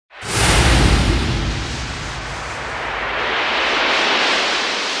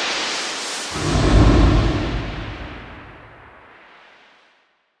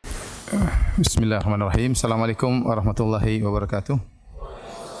Bismillahirrahmanirrahim. Assalamualaikum warahmatullahi wabarakatuh.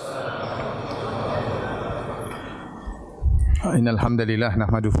 Innal hamdalillah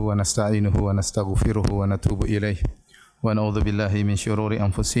nahmaduhu wa nasta'inuhu wa nastaghfiruhu wa natubu ilaih wa na'udzu billahi min syururi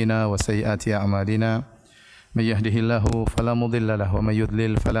anfusina wa sayyiati a'malina. May yahdihillahu fala mudilla lahu wa may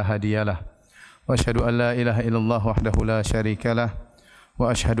yudlil fala hadiyalah. Wa asyhadu an la ilaha illallah wahdahu la syarikalah wa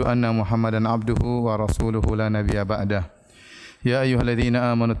asyhadu anna Muhammadan abduhu wa rasuluhu la nabiyya ba'dah. Ya ayyuhalladzina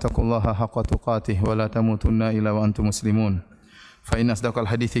amanu taqullaha haqqa tuqatih wa la tamutunna illa wa antum muslimun. Fa inna asdaqal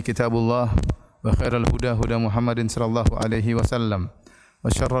hadithi kitabullah wa khairal huda huda Muhammadin sallallahu alaihi wasallam wa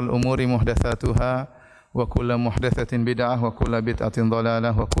syarrul umuri muhdatsatuha wa kullu muhdatsatin bid'ah wa kullu bid'atin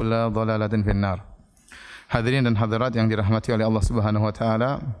dhalalah wa kullu dhalalatin finnar. Hadirin dan hadirat yang dirahmati oleh Allah Subhanahu wa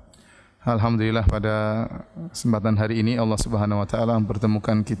taala, alhamdulillah pada kesempatan hari ini Allah Subhanahu wa taala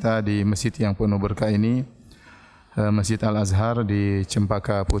mempertemukan kita di masjid yang penuh berkah ini, Masjid Al-Azhar di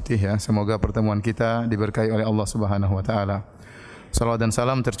Cempaka Putih ya. Semoga pertemuan kita diberkahi oleh Allah Subhanahu wa taala. Salawat dan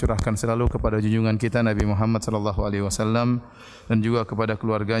salam tercurahkan selalu kepada junjungan kita Nabi Muhammad sallallahu alaihi wasallam dan juga kepada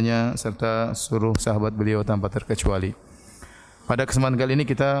keluarganya serta seluruh sahabat beliau tanpa terkecuali. Pada kesempatan kali ini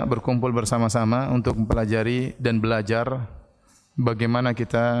kita berkumpul bersama-sama untuk mempelajari dan belajar bagaimana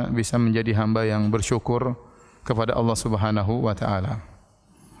kita bisa menjadi hamba yang bersyukur kepada Allah Subhanahu wa taala.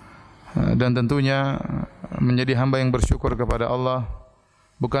 Dan tentunya menjadi hamba yang bersyukur kepada Allah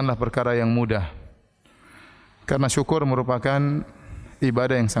bukanlah perkara yang mudah. Karena syukur merupakan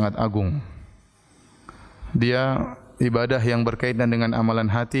ibadah yang sangat agung. Dia ibadah yang berkaitan dengan amalan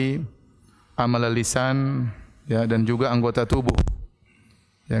hati, amalan lisan, ya, dan juga anggota tubuh.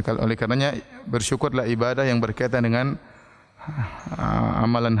 Ya, oleh karenanya bersyukurlah ibadah yang berkaitan dengan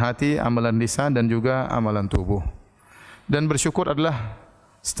amalan hati, amalan lisan dan juga amalan tubuh. Dan bersyukur adalah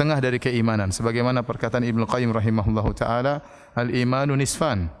setengah dari keimanan, sebagaimana perkataan Ibnu Qayyim rahimahullahu taala, al-imanu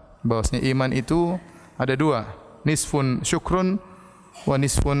nisfan, bahwasanya iman itu ada dua, nisfun syukrun wa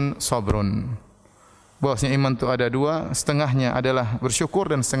nisfun sabrun. Bahwasanya iman itu ada dua, setengahnya adalah bersyukur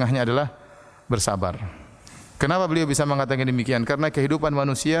dan setengahnya adalah bersabar. Kenapa beliau bisa mengatakan demikian? Karena kehidupan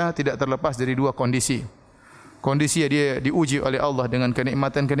manusia tidak terlepas dari dua kondisi. Kondisi dia diuji oleh Allah dengan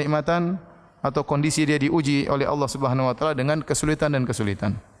kenikmatan-kenikmatan, atau kondisi dia diuji oleh Allah Subhanahu wa taala dengan kesulitan dan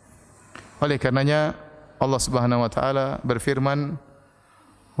kesulitan. Oleh karenanya Allah Subhanahu wa taala berfirman,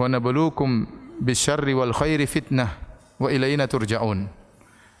 "Wa nabluukum bisyarri wal khairi fitnah wa ilaina turja'un."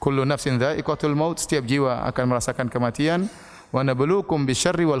 Kullu nafsin dha'iqatul maut, setiap jiwa akan merasakan kematian. Wa nabluukum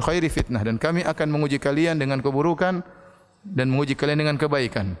bisyarri wal khairi fitnah, dan kami akan menguji kalian dengan keburukan dan menguji kalian dengan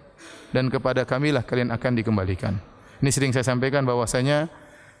kebaikan, dan kepada kamilah kalian akan dikembalikan. Ini sering saya sampaikan bahwasanya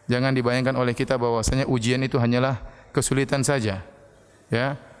jangan dibayangkan oleh kita bahwasanya ujian itu hanyalah kesulitan saja,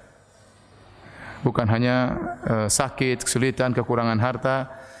 ya. Bukan hanya sakit, kesulitan, kekurangan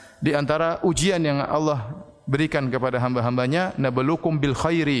harta. Di antara ujian yang Allah berikan kepada hamba-hambanya, nabluukum bil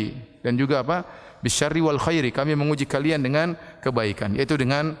khairi, dan juga apa? Bisyarri wal khairi, kami menguji kalian dengan kebaikan, yaitu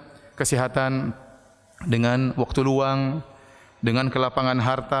dengan kesehatan, dengan waktu luang, dengan kelapangan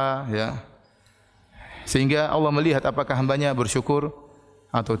harta, ya. Sehingga Allah melihat apakah hambanya bersyukur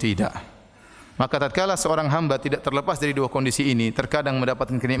atau tidak. Maka tatkala seorang hamba tidak terlepas dari dua kondisi ini, terkadang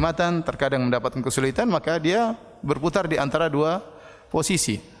mendapatkan kenikmatan, terkadang mendapatkan kesulitan, maka dia berputar di antara dua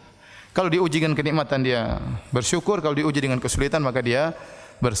posisi. Kalau diuji dengan kenikmatan dia bersyukur, kalau diuji dengan kesulitan maka dia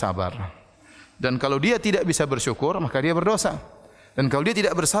bersabar. Dan kalau dia tidak bisa bersyukur maka dia berdosa. Dan kalau dia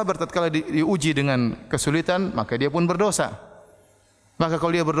tidak bersabar tatkala diuji dengan kesulitan maka dia pun berdosa. Maka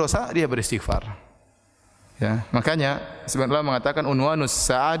kalau dia berdosa dia beristighfar. Ya, makanya sebenarnya mengatakan unwanus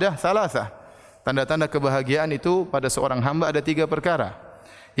sa'adah thalathah. Tanda-tanda kebahagiaan itu pada seorang hamba ada tiga perkara.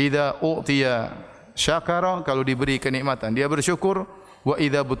 Idza u'tiya syakara, kalau diberi kenikmatan dia bersyukur. Wa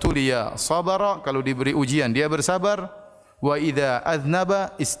idza butuliya sabara, kalau diberi ujian dia bersabar. Wa idza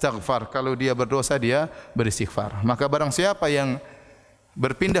aznaba istaghfar, kalau dia berdosa dia beristighfar. Maka barang siapa yang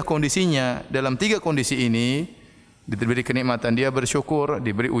berpindah kondisinya dalam tiga kondisi ini, diberi kenikmatan dia bersyukur,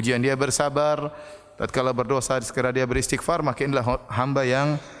 diberi ujian dia bersabar, tatkala berdosa segera dia beristighfar, maka inilah hamba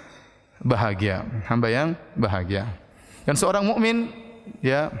yang bahagia, hamba yang bahagia. Dan seorang mukmin,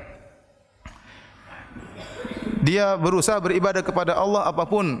 ya, dia berusaha beribadah kepada Allah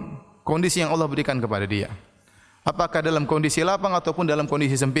apapun kondisi yang Allah berikan kepada dia. Apakah dalam kondisi lapang ataupun dalam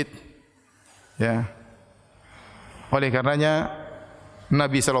kondisi sempit. Ya. Oleh karenanya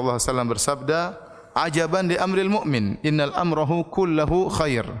Nabi sallallahu alaihi wasallam bersabda, "Ajaban li amril mu'min, innal amrahu kullahu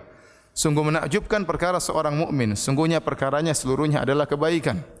khair." Sungguh menakjubkan perkara seorang mukmin, sungguhnya perkaranya seluruhnya adalah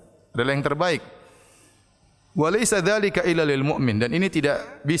kebaikan, adalah yang terbaik. Wa laysa dzalika illa lil mu'min, dan ini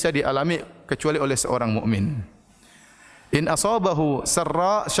tidak bisa dialami kecuali oleh seorang mukmin. In asabahu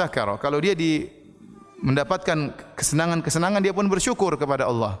sarra syakara. Kalau dia mendapatkan kesenangan-kesenangan, dia pun bersyukur kepada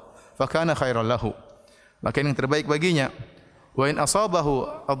Allah. Fakana khairan lahu. Maka yang terbaik baginya. Wa in asabahu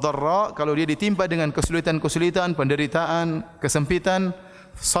ad-dharra, kalau dia ditimpa dengan kesulitan-kesulitan, penderitaan, kesempitan,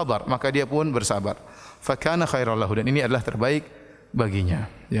 sabar, maka dia pun bersabar. Fakana khairan lahu, dan ini adalah terbaik baginya.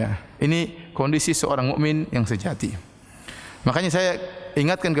 Ya, ini kondisi seorang mukmin yang sejati. Makanya saya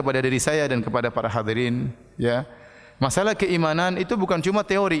ingatkan kepada diri saya dan kepada para hadirin, ya, masalah keimanan itu bukan cuma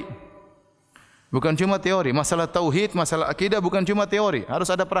teori. Bukan cuma teori, masalah tauhid, masalah akidah bukan cuma teori,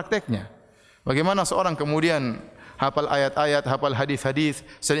 harus ada prakteknya. Bagaimana seorang kemudian hafal ayat-ayat, hafal hadis-hadis,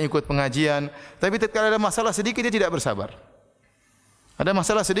 sering ikut pengajian, tapi tatkala ada masalah sedikit dia tidak bersabar. Ada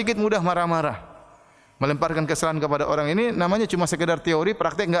masalah sedikit mudah marah-marah, melemparkan kesalahan kepada orang. Ini namanya cuma sekedar teori,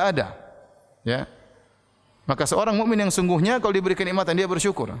 praktek enggak ada. Ya. Maka seorang mukmin yang sungguhnya kalau diberi kenikmatan dia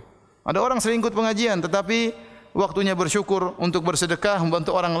bersyukur. Ada orang sering ikut pengajian tetapi waktunya bersyukur untuk bersedekah,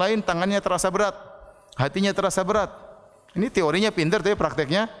 membantu orang lain, tangannya terasa berat, hatinya terasa berat. Ini teorinya pintar tapi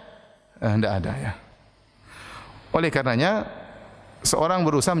prakteknya tidak ada, ya. Oleh karenanya seorang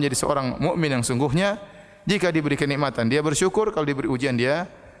berusaha menjadi seorang mukmin yang sungguhnya. Jika diberi kenikmatan dia bersyukur, kalau diberi ujian dia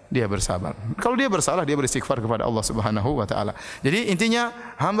bersabar. Kalau dia bersalah dia beristighfar kepada Allah Subhanahu wa taala. Jadi intinya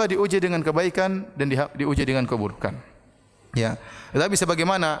hamba diuji dengan kebaikan dan diuji dengan keburukan. Ya. Tetapi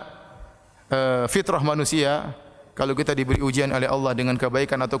sebagaimana fitrah manusia, kalau kita diberi ujian oleh Allah dengan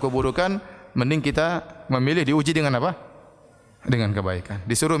kebaikan atau keburukan, mending kita memilih diuji dengan apa? Dengan kebaikan.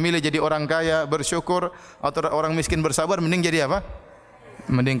 Disuruh milih jadi orang kaya bersyukur atau orang miskin bersabar, mending jadi apa?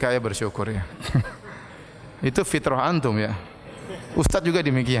 Mending kaya bersyukur, ya. Itu fitrah antum, ya. Ustadz juga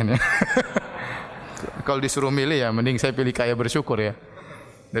demikian, ya. Kalau disuruh milih, ya mending saya pilih kaya bersyukur, ya,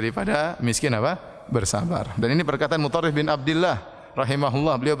 daripada miskin apa? Bersabar. Dan ini perkataan Mutarrif bin Abdullah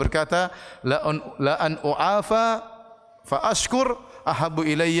rahimahullah. Beliau berkata, la an u'afa fa ashkur ahabbu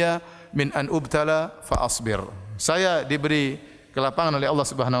ilayya min an ubtala fa asbir. Saya diberi kelapangan oleh Allah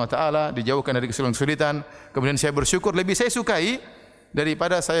Subhanahu wa taala, dijauhkan dari kesulitan, kemudian saya bersyukur, lebih saya sukai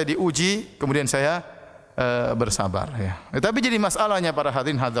daripada saya diuji kemudian saya bersabar, ya. Tetapi jadi masalahnya para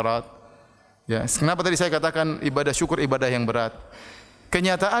hadirin hadirat, ya, kenapa tadi saya katakan ibadah syukur ibadah yang berat?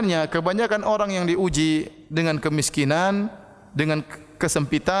 Kenyataannya kebanyakan orang yang diuji dengan kemiskinan, dengan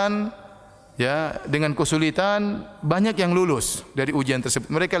kesempitan, ya, dengan kesulitan, banyak yang lulus dari ujian tersebut.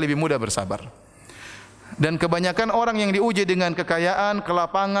 Mereka lebih mudah bersabar. Dan kebanyakan orang yang diuji dengan kekayaan,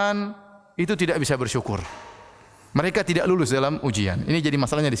 kelapangan, itu tidak bisa bersyukur. Mereka tidak lulus dalam ujian. Ini jadi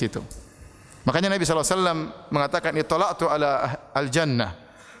masalahnya di situ. Makanya Nabi SAW mengatakan, ittala'tu ala al-jannah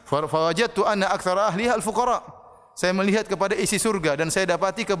fawajadtu anna aktsara ahliha al-fuqara. Saya melihat kepada isi surga dan saya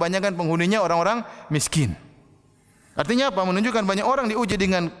dapati kebanyakan penghuninya orang-orang miskin. Artinya apa? Menunjukkan banyak orang diuji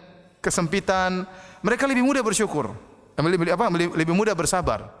dengan kesempitan, mereka lebih mudah bersyukur, lebih mudah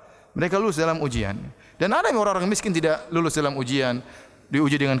bersabar. Mereka lulus dalam ujian. Dan ada orang-orang miskin tidak lulus dalam ujian,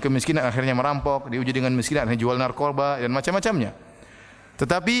 diuji dengan kemiskinan akhirnya merampok, diuji dengan miskin akhirnya jual narkoba dan macam-macamnya.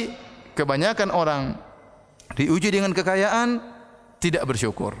 Tetapi kebanyakan orang diuji dengan kekayaan tidak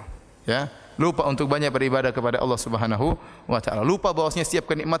bersyukur, ya. Lupa untuk banyak beribadah kepada Allah Subhanahu wa taala. Lupa bahwasanya setiap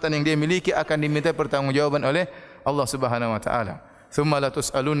kenikmatan yang dia miliki akan diminta pertanggungjawaban oleh Allah Subhanahu wa taala. Tsumma la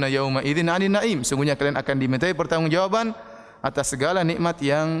tus'alunna yauma idzin 'anil na'im. Sungguhnya kalian akan dimintai pertanggungjawaban atas segala nikmat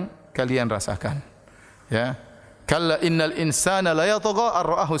yang kalian rasakan. Ya. Kalla innal insana la yatagha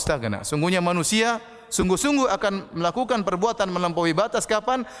ar-ra'ahu istaghna. Sungguhnya manusia sungguh-sungguh akan melakukan perbuatan melampaui batas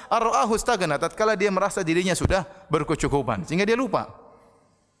kapan? Ar-ra'ahu istaghna, tatkala dia merasa dirinya sudah berkecukupan sehingga dia lupa.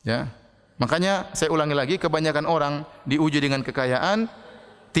 Ya. Makanya saya ulangi lagi, kebanyakan orang diuji dengan kekayaan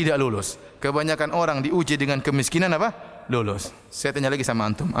tidak lulus. Kebanyakan orang diuji dengan kemiskinan apa? Lulus. Saya tanya lagi sama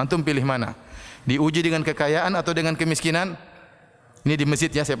antum. Antum pilih mana? Diuji dengan kekayaan atau dengan kemiskinan? Ini di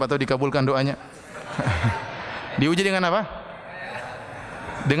masjid, ya, siapa tahu dikabulkan doanya. Diuji dengan apa?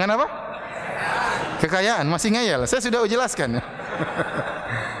 Dengan apa? Kekayaan. Masih ngeyel. Saya sudah jelaskan.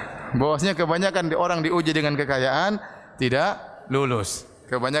 Bahwasanya kebanyakan orang diuji dengan kekayaan tidak lulus.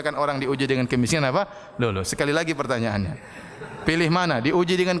 Kebanyakan orang diuji dengan kemiskinan apa? Lulus. Sekali lagi pertanyaannya. Pilih mana?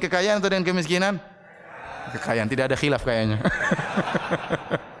 Diuji dengan kekayaan atau dengan kemiskinan? Kekayaan. Tidak ada khilaf kayaknya.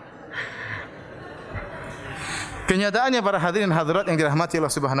 Kenyataannya para hadirin hadirat yang dirahmati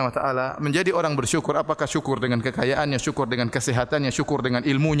Allah Subhanahu wa taala, menjadi orang bersyukur, apakah syukur dengan kekayaannya, syukur dengan kesehatannya, syukur dengan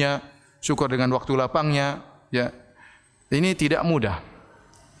ilmunya, syukur dengan waktu lapangnya, ya. Ini tidak mudah.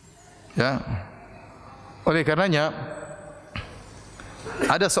 Ya. Oleh karenanya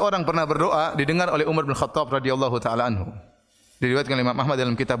ada seorang pernah berdoa didengar oleh Umar bin Khattab radhiyallahu taala anhu. Diriwayatkan oleh Imam Ahmad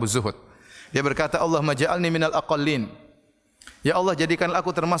dalam kitab Az-Zuhud. Dia berkata, Allahumma ja'alni minal aqallin. Ya Allah, jadikanlah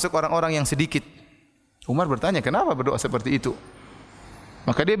aku termasuk orang-orang yang sedikit. Umar bertanya, kenapa berdoa seperti itu?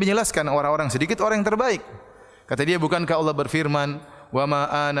 Maka dia menjelaskan orang-orang sedikit orang yang terbaik. Kata dia, bukankah Allah berfirman, wa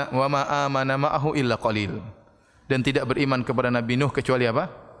ma amana ma'ahu illa qalil. Dan tidak beriman kepada Nabi Nuh kecuali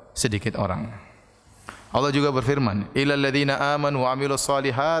apa? Sedikit orang. Allah juga berfirman, illal ladzina amanu wa amilus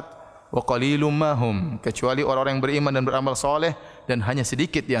solihat wa qalilum ma hum. Kecuali orang-orang yang beriman dan beramal saleh, dan hanya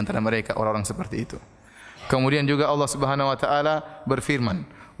sedikit di antara mereka orang-orang seperti itu. Kemudian juga Allah Subhanahu wa taala berfirman,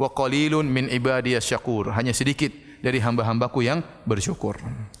 wa qalilun min ibadiyas syakur. Hanya sedikit dari hamba-hambaku yang bersyukur.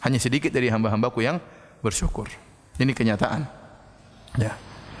 Hanya sedikit dari hamba-hambaku yang bersyukur. Ini kenyataan. Ya.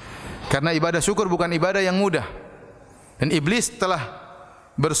 Karena ibadah syukur bukan ibadah yang mudah. Dan iblis telah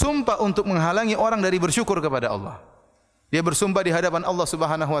bersumpah untuk menghalangi orang dari bersyukur kepada Allah. Dia bersumpah di hadapan Allah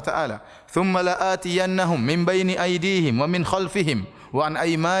Subhanahu wa taala, "Tsumma la'atiyannahum min baini aydihim wa min khalfihim wa an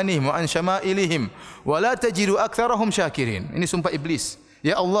aymanihim wa an syama'ilihim wa la tajidu aktsarahum syakirin." Ini sumpah iblis.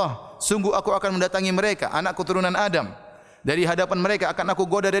 Ya Allah, sungguh aku akan mendatangi mereka, anak keturunan Adam, dari hadapan mereka, akan aku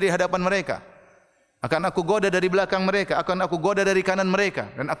goda dari hadapan mereka. Akan aku goda dari belakang mereka, akan aku goda dari kanan mereka,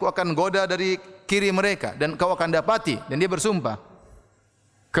 dan aku akan goda dari kiri mereka, dan kau akan dapati. Dan dia bersumpah,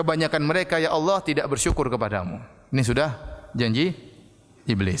 kebanyakan mereka ya Allah tidak bersyukur kepadamu. Ini sudah janji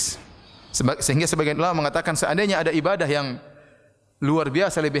iblis. Sehingga sebagian ulama mengatakan seandainya ada ibadah yang luar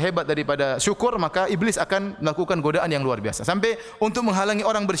biasa lebih hebat daripada syukur, maka iblis akan melakukan godaan yang luar biasa. Sampai untuk menghalangi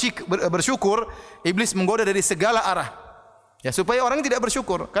orang bersyukur, iblis menggoda dari segala arah. Ya, supaya orang tidak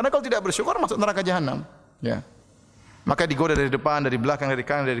bersyukur. Karena kalau tidak bersyukur masuk neraka jahanam. Ya. Maka digoda dari depan, dari belakang, dari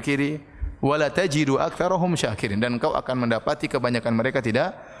kanan, dari kiri. Wala tajidu aktsarahum syakirin, dan kau akan mendapati kebanyakan mereka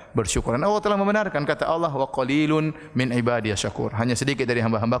tidak bersyukur. Dan Allah telah membenarkan kata Allah, wa qalilun min ibadiyas syakur. Hanya sedikit dari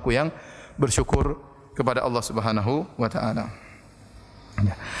hamba-hambaku yang bersyukur kepada Allah Subhanahu wa taala.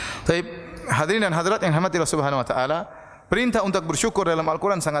 Ya. Baik, hadirin dan hadirat yang dirahmati Allah Subhanahu wa taala, perintah untuk bersyukur dalam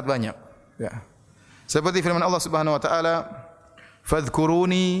Al-Qur'an sangat banyak. Ya. Seperti firman Allah Subhanahu wa taala,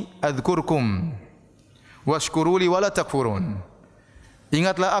 "Fadhkuruni adzkurkum washkuruli wala takfurun."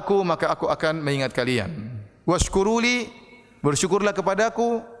 Ingatlah aku, maka aku akan mengingat kalian. Washkuruli, bersyukurlah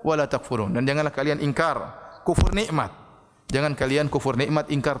kepadaku, wala takfurun, dan janganlah kalian ingkar, kufur nikmat. Jangan kalian kufur nikmat,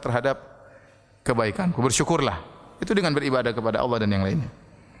 ingkar terhadap kebaikanku. Bersyukurlah. Itu dengan beribadah kepada Allah dan yang lainnya.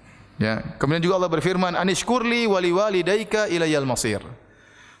 Ya. Kemudian juga Allah berfirman, "Anishkurli wali walidayka ilayal masir."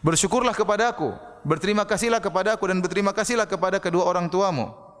 Bersyukurlah kepadaku, berterima kasihlah kepadaku, dan berterima kasihlah kepada kedua orang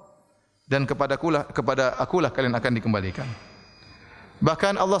tuamu, dan kepada akulah kalian akan dikembalikan.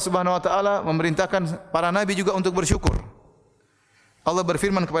 Bahkan Allah Subhanahu wa taala memerintahkan para nabi juga untuk bersyukur. Allah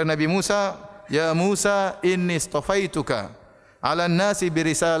berfirman kepada Nabi Musa, "Ya Musa, inni istafaituka 'alan nasi bi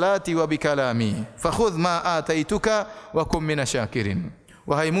risalati wa bi kalami, fakhudh ma ataituka wa kum minasyakirin."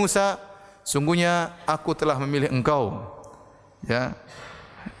 Wahai Musa, sungguhnya aku telah memilih engkau, ya,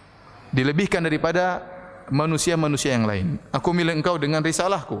 dilebihkan daripada manusia-manusia yang lain. Aku milih engkau dengan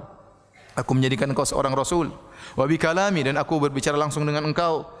risalahku. Aku menjadikan engkau seorang rasul. Wa bi kalami, dan aku berbicara langsung dengan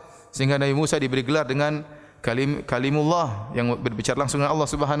engkau, sehingga Nabi Musa diberi gelar dengan kalimullah, yang berbicara langsung dengan Allah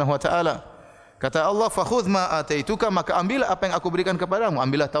Subhanahu wa taala. Kata Allah, "Fakhudh ma ataituka," maka ambillah apa yang aku berikan kepadamu,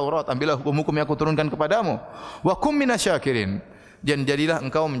 ambillah Taurat, ambillah hukum-hukum yang aku turunkan kepadamu. Wa kum minasyakirin, dan jadilah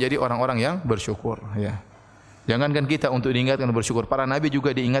engkau menjadi orang-orang yang bersyukur, ya. Jangankan kita untuk diingatkan bersyukur, para nabi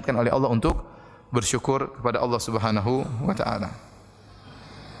juga diingatkan oleh Allah untuk bersyukur kepada Allah Subhanahu wa taala.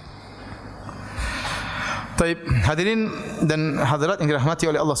 Baik, hadirin dan hadirat yang dirahmati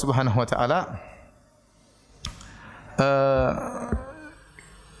oleh Allah Subhanahu wa taala.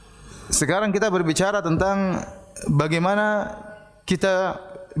 Sekarang kita berbicara tentang bagaimana kita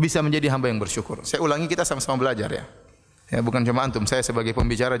bisa menjadi hamba yang bersyukur. Saya ulangi, kita sama-sama belajar, ya. Ya, bukan cuma antum, saya sebagai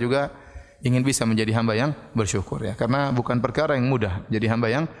pembicara juga ingin bisa menjadi hamba yang bersyukur, ya. Karena bukan perkara yang mudah jadi hamba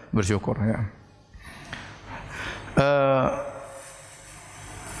yang bersyukur, ya.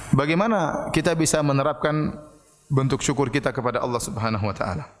 Bagaimana kita bisa menerapkan bentuk syukur kita kepada Allah Subhanahu wa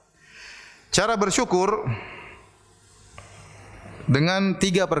taala? Cara bersyukur dengan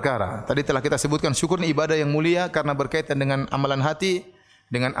 3 perkara. Tadi telah kita sebutkan, syukur ini ibadah yang mulia karena berkaitan dengan amalan hati,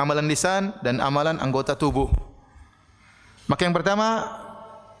 dengan amalan lisan, dan amalan anggota tubuh. Maka yang pertama,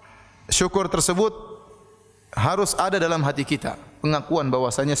 syukur tersebut harus ada dalam hati kita, pengakuan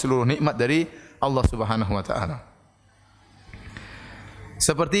bahwasanya seluruh nikmat dari Allah Subhanahu wa taala.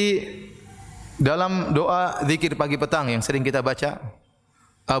 Seperti dalam doa zikir pagi petang yang sering kita baca,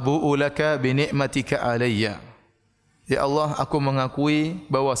 "Abu'u laka bi ni'matika alayya." Ya Allah, aku mengakui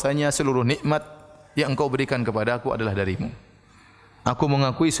bahwasanya seluruh nikmat yang Engkau berikan kepadaku adalah darimu. Aku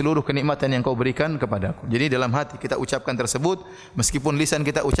mengakui seluruh kenikmatan yang Engkau berikan kepadaku. Jadi dalam hati kita ucapkan tersebut, meskipun lisan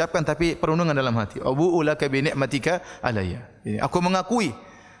kita ucapkan tapi perenungan dalam hati. Abu'u laka bi ni'matika alayya. Aku mengakui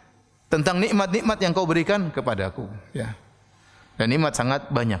tentang nikmat-nikmat yang kau berikan kepadaku, ya. Dan nikmat sangat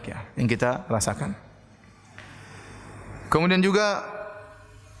banyak ya yang kita rasakan. Kemudian juga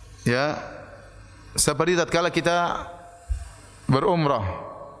ya, seperti tatkala kita berumrah,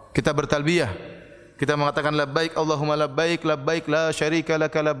 kita bertalbiyah, kita mengatakan labbaik Allahumma labbaik, labbaik la syarika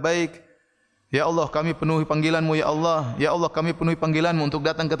laka labbaik. Ya Allah, kami penuhi panggilan-Mu ya Allah. Ya Allah, kami penuhi panggilan-Mu untuk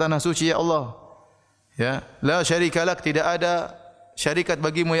datang ke tanah suci ya Allah. Ya, la syarika lak, tidak ada syarikat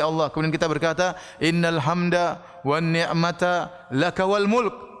bagimu ya Allah. Kemudian kita berkata, innal hamda wan ni'mata laka wal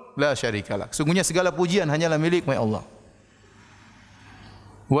mulk la syarika lak. Sungguhnya segala pujian hanyalah milik-Mu ya Allah.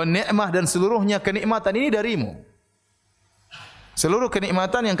 Wan ni'mah, dan seluruhnya kenikmatan ini darimu. Seluruh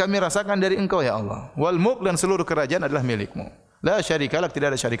kenikmatan yang kami rasakan dari Engkau ya Allah. Wal mulk, dan seluruh kerajaan adalah milik-Mu. La syarika lak,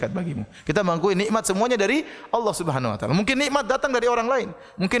 tidak ada syarikat bagimu. Kita mengakui nikmat semuanya dari Allah Subhanahu wa taala. Mungkin nikmat datang dari orang lain,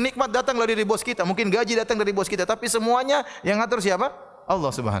 mungkin nikmat datang dari bos kita, mungkin gaji datang dari bos kita, tapi semuanya yang ngatur siapa? Allah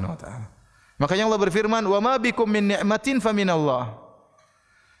Subhanahu wa taala. Makanya Allah berfirman, "Wa ma bikum min ni'matin faminallah."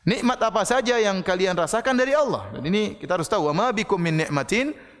 Nikmat apa saja yang kalian rasakan dari Allah. Dan ini kita harus tahu, "Wa ma bikum min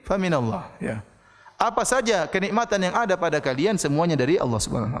ni'matin faminallah." Ya. Apa saja kenikmatan yang ada pada kalian semuanya dari Allah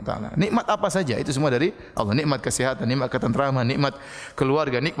Subhanahu wa taala. Nikmat apa saja itu semua dari Allah. Nikmat kesehatan, nikmat ketentraman, nikmat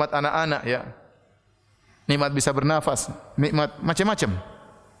keluarga, nikmat anak-anak ya. Nikmat bisa bernafas, nikmat macam-macam.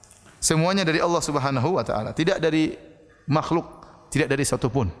 Semuanya dari Allah Subhanahu wa taala, tidak dari makhluk, tidak dari satu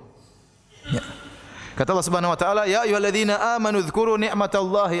pun. Ya. Kata Allah Subhanahu wa taala, "Ya ayyuhalladzina amanu dzkuru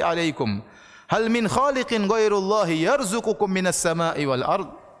ni'matallahi 'alaikum. Hal min khaliqin ghairullahi yarzuqukum minas sama'i wal ard."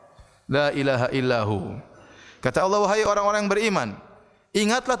 La ilaha illahu. Kata Allah, wahai orang-orang yang beriman,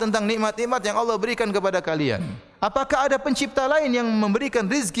 ingatlah tentang nikmat-nikmat yang Allah berikan kepada kalian. Apakah ada pencipta lain yang memberikan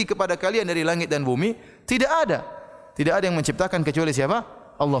rizki kepada kalian dari langit dan bumi? Tidak ada. Tidak ada yang menciptakan kecuali siapa?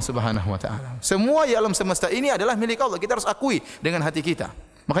 Allah Subhanahu wa taala. Semua di alam semesta ini adalah milik Allah. Kita harus akui dengan hati kita.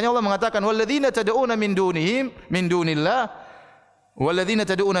 Makanya Allah mengatakan, walladzina tad'una min dunillah walladzina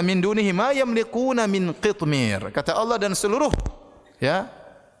tad'una min dunihi ma yamliquna min qitmir. Kata Allah, dan seluruh ya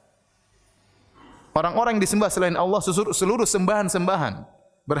orang-orang yang disembah selain Allah, seluruh sembahan-sembahan,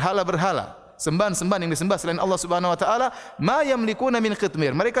 berhala-berhala, sembahan-sembahan yang disembah selain Allah Subhanahu wa taala, ma yamlikuna min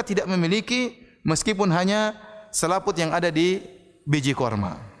qitmir. Mereka tidak memiliki meskipun hanya selaput yang ada di biji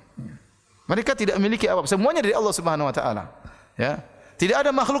korma. Mereka tidak memiliki apa-apa, semuanya dari Allah Subhanahu wa taala. Ya. Tidak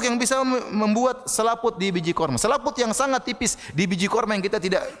ada makhluk yang bisa membuat selaput di biji korma. Selaput yang sangat tipis di biji korma yang kita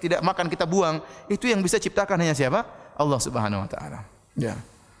tidak makan, kita buang, itu yang bisa ciptakan hanya siapa? Allah Subhanahu wa taala. Ya.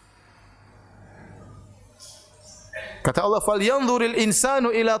 Kata Allah, "Falyanzuril insanu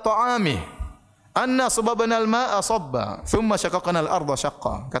ila ta'amih, anna sababna al-ma'a sabba, thumma syaqaqna al-ardha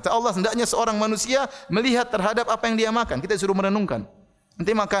syaqqa." Kata Allah, hendaknya seorang manusia melihat terhadap apa yang dia makan. Kita disuruh merenungkan.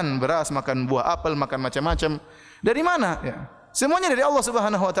 Nanti makan beras, makan buah apel, makan macam-macam. Dari mana? Ya. Semuanya dari Allah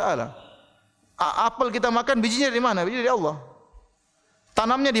Subhanahu wa taala. Apel kita makan, bijinya dari mana? Biji dari Allah.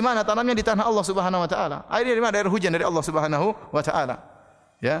 Tanamnya di mana? Tanamnya di tanah Allah Subhanahu wa taala. Airnya dari mana? Air hujan dari Allah Subhanahu wa taala.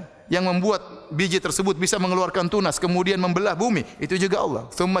 Ya, yang membuat biji tersebut bisa mengeluarkan tunas kemudian membelah bumi, itu juga Allah.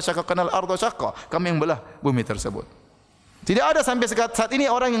 Tsumma syaqaqnal arda syaqqa, kami yang belah bumi tersebut. Tidak ada sampai saat ini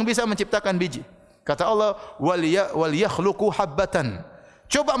orang yang bisa menciptakan biji. Kata Allah, wal yakhluqu habbatan.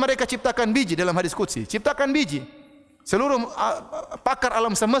 Coba mereka ciptakan biji dalam hadis qudsi, ciptakan biji. Seluruh pakar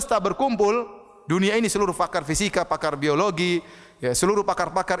alam semesta berkumpul, dunia ini seluruh pakar fisika, pakar biologi, ya, seluruh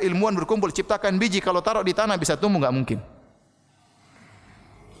pakar-pakar ilmuwan berkumpul ciptakan biji, kalau taruh di tanah bisa tumbuh, enggak mungkin.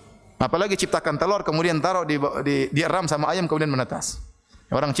 Apalagi ciptakan telur kemudian taruh dieram sama ayam kemudian menetas.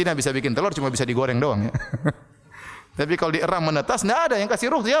 Orang Cina bisa bikin telur cuma bisa digoreng doang ya. Tapi kalau dieram menetas enggak ada yang kasih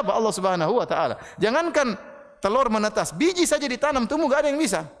ruh siapa? Allah Subhanahu wa taala. Jangankan telur menetas, biji saja ditanam tumbuh enggak ada yang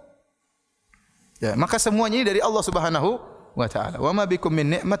bisa. Ya, maka semuanya ini dari Allah Subhanahu wa taala. Wa ma bikum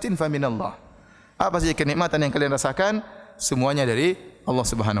min ni'matin faminallah. Apa saja kenikmatan yang kalian rasakan semuanya dari Allah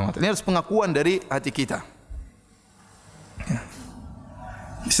Subhanahu wa taala. Ini harus pengakuan dari hati kita. Ya.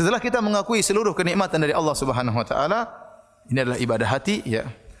 Setelah kita mengakui seluruh kenikmatan dari Allah Subhanahu wa taala, ini adalah ibadah hati ya.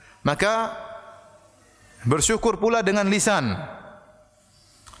 Maka bersyukur pula dengan lisan.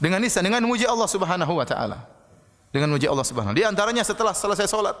 Dengan lisan, dengan memuji Allah Subhanahu wa taala. Dengan memuji Allah Subhanahu. Di antaranya setelah selesai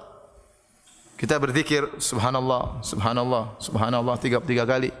salat kita berzikir subhanallah, subhanallah, subhanallah 3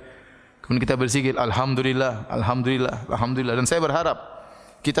 kali. Kemudian kita berzikir alhamdulillah, alhamdulillah, alhamdulillah. Dan saya berharap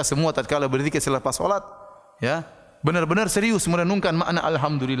kita semua tatkala berzikir selepas salat ya, benar-benar serius merenungkan makna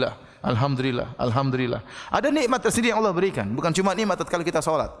alhamdulillah, alhamdulillah, alhamdulillah. Ada nikmat tersendiri yang Allah berikan, bukan cuma nikmat tatkala kita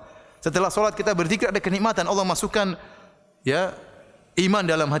salat. Setelah salat kita berzikir ada kenikmatan, Allah masukkan ya iman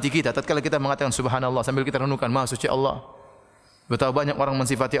dalam hati kita tatkala kita mengatakan subhanallah sambil kita renungkan maha suci Allah. Betapa banyak orang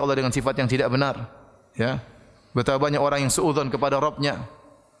mensifati Allah dengan sifat yang tidak benar, ya. Betapa banyak orang yang suudzon kepada Rabbnya.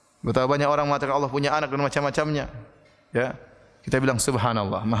 Betapa banyak orang mengatakan Allah punya anak dan macam-macamnya. Ya. Kita bilang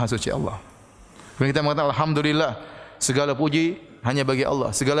subhanallah, maha suci Allah. Kemudian kita mengatakan alhamdulillah, segala puji hanya bagi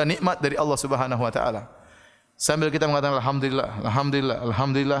Allah, segala nikmat dari Allah Subhanahu wa taala. Sambil kita mengatakan alhamdulillah, alhamdulillah,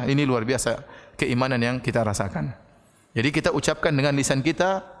 alhamdulillah, ini luar biasa keimanan yang kita rasakan. Jadi kita ucapkan dengan lisan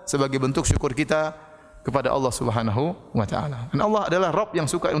kita sebagai bentuk syukur kita kepada Allah Subhanahu wa taala. Dan Allah adalah Rabb yang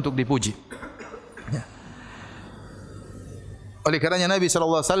suka untuk dipuji. Ya. Oleh karenanya Nabi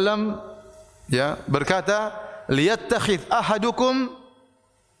sallallahu alaihi wasallam ya berkata, "Liyattakhidh ahadukum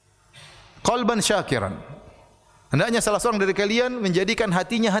qalban syakiran." Hendaknya salah seorang dari kalian menjadikan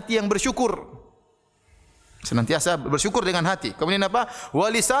hatinya hati yang bersyukur. Senantiasa bersyukur dengan hati. Kemudian apa? Wa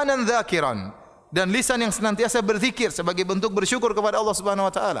lisanan dzakiran. Dan lisan yang senantiasa berzikir sebagai bentuk bersyukur kepada Allah Subhanahu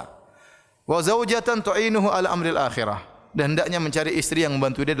wa taala. Wa zaujatan tu'inuhu ala amril akhirah. Dan hendaknya mencari istri yang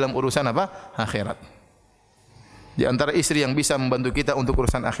membantu dia dalam urusan apa? Akhirat. Di antara istri yang bisa membantu kita untuk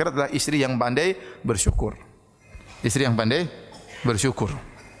urusan akhirat adalah istri yang pandai bersyukur. Istri yang pandai bersyukur.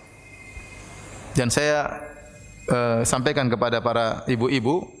 Dan saya sampaikan kepada para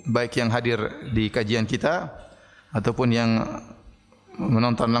ibu-ibu baik yang hadir di kajian kita ataupun yang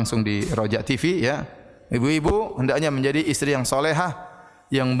menonton langsung di Roja TV ya. Ibu-ibu hendaknya menjadi istri yang solehah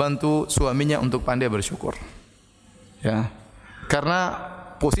yang membantu suaminya untuk pandai bersyukur. Ya. Karena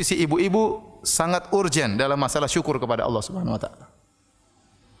posisi ibu-ibu sangat urgent dalam masalah syukur kepada Allah Subhanahu wa taala.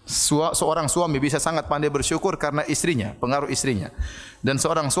 Seorang suami bisa sangat pandai bersyukur karena istrinya, pengaruh istrinya. Dan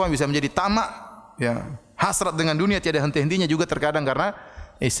seorang suami bisa menjadi tamak ya, hasrat dengan dunia tiada henti-hentinya juga terkadang karena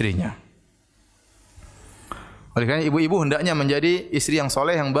istrinya. Oleh karena ibu-ibu hendaknya menjadi istri yang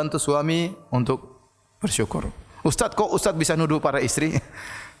soleh yang bantu suami untuk bersyukur. Ustadz, kok Ustadz bisa nuduh para istri?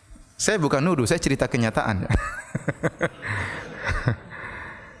 Saya bukan nuduh, saya cerita kenyataan.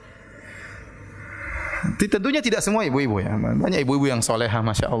 Tentunya tidak semua ibu-ibu ya. Banyak ibu-ibu yang solehah,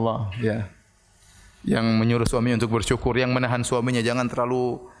 masya Allah ya, yang menyuruh suami untuk bersyukur, yang menahan suaminya jangan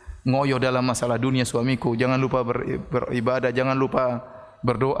terlalu ngoyo dalam masalah dunia suamiku, jangan lupa beribadah, jangan lupa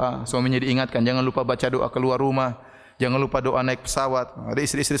berdoa. Suaminya diingatkan, jangan lupa baca doa keluar rumah, jangan lupa doa naik pesawat. Ada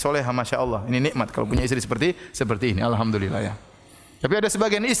istri-istri soleh, masya Allah. Ini nikmat kalau punya istri seperti ini. Alhamdulillah ya. Tapi ada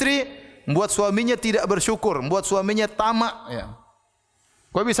sebagian istri membuat suaminya tidak bersyukur, membuat suaminya tamak. Ya.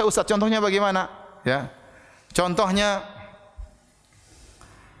 Kok bisa Ustaz? Contohnya bagaimana? Ya. Contohnya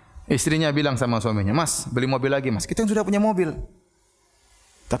istrinya bilang sama suaminya, Mas beli mobil lagi Mas. Kita yang sudah punya mobil.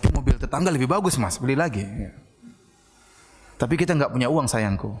 Tapi mobil tetangga lebih bagus Mas, beli lagi. Ya. Tapi kita enggak punya uang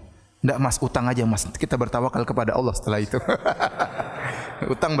sayangku. Enggak Mas, utang aja Mas. Kita bertawakal kepada Allah setelah itu.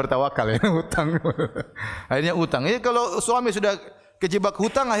 Utang bertawakal ya, utang. Akhirnya utang. Ya kalau suami sudah kejebak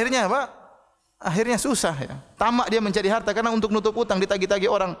hutang akhirnya apa? Akhirnya susah ya. Tamak dia mencari harta karena untuk nutup utang ditagih-tagih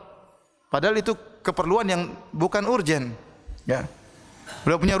orang. Padahal itu keperluan yang bukan urgen. Ya.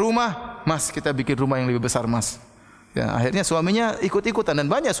 Udah punya rumah, Mas, kita bikin rumah yang lebih besar, Mas. Ya, akhirnya suaminya ikut-ikutan dan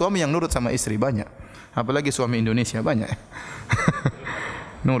banyak suami yang nurut sama istri, banyak. Apalagi suami Indonesia banyak.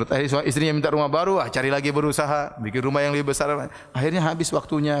 Nurut. Akhirnya istrinya minta rumah baru, cari lagi berusaha bikin rumah yang lebih besar. Akhirnya habis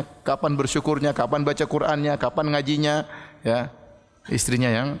waktunya, kapan bersyukurnya, kapan baca Qur'annya, kapan ngajinya, ya.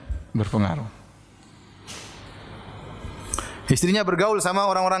 Istrinya yang berpengaruh. Istrinya bergaul sama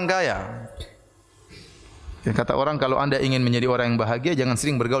orang-orang kaya. Ya, kata orang kalau Anda ingin menjadi orang yang bahagia jangan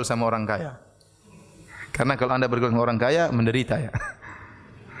sering bergaul sama orang kaya. Karena kalau Anda bergaul dengan orang kaya menderita ya.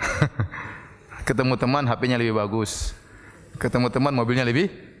 Ketemu teman HP-nya lebih bagus. Ketemu teman mobilnya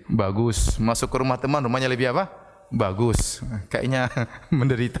lebih bagus. Masuk ke rumah teman rumahnya lebih apa? Bagus. Kayaknya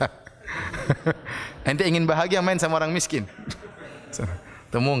menderita. Ente ingin bahagia main sama orang miskin.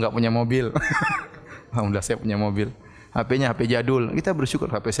 Temu enggak punya mobil. Alhamdulillah saya punya mobil. HP-nya HP jadul. Kita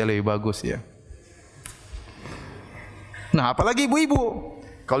bersyukur HP saya lebih bagus ya. Nah, apalagi ibu-ibu.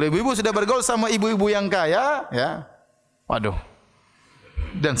 Kalau ibu-ibu sudah bergaul sama ibu-ibu yang kaya, ya. Waduh.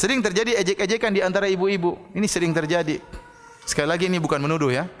 Dan sering terjadi ejek-ejekan di antara ibu-ibu. Ini sering terjadi. Sekali lagi ini bukan menuduh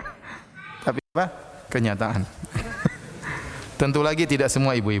ya. Tapi apa? Kenyataan. Tentu lagi tidak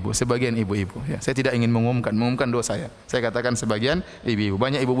semua ibu-ibu, sebagian ibu-ibu ya. Saya tidak ingin mengumumkan dosa ya. Saya katakan sebagian ibu-ibu.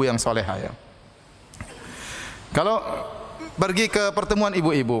 Banyak ibu-ibu yang solehah ya. Kalau pergi ke pertemuan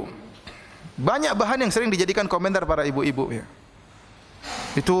ibu-ibu, banyak bahan yang sering dijadikan komentar para ibu-ibu ya.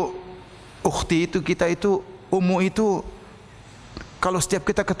 Itu ukhti itu kita itu ummu itu kalau setiap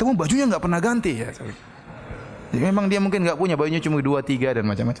kita ketemu bajunya enggak pernah ganti ya. Jadi memang dia mungkin enggak punya, bajunya cuma 2 3 dan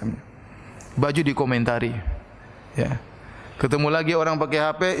macam-macam. Baju dikomentari. Ya. Ketemu lagi orang pakai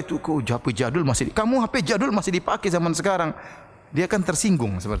HP itu kok HP jadul masih kamu HP jadul masih dipakai zaman sekarang. Dia kan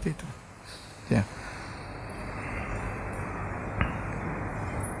tersinggung seperti itu. Ya.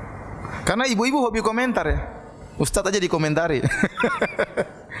 Karena ibu-ibu hobi komentar ya. Ustadz aja dikomentari.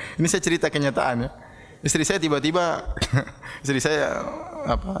 Ini saya cerita kenyataan ya. Istri saya tiba-tiba, istri saya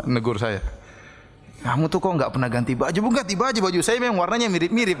negur saya. Kamu tuh kok nggak pernah ganti baju? Bukan ganti baju saya memang warnanya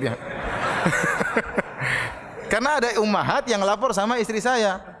mirip-mirip ya. Karena ada ummahat yang lapor sama istri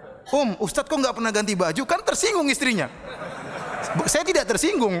saya. Ustadz kok nggak pernah ganti baju? Kan tersinggung istrinya. Saya tidak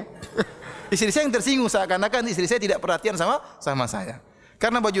tersinggung. Istri saya yang tersinggung seakan-akan istri saya tidak perhatian sama saya.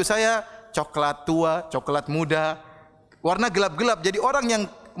 Karena baju saya coklat tua, coklat muda, warna gelap-gelap. Jadi orang yang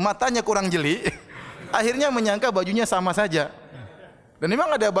matanya kurang jeli, akhirnya menyangka bajunya sama saja. Dan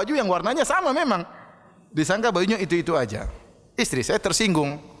memang ada baju yang warnanya sama memang. Disangka bajunya itu-itu aja. Istri saya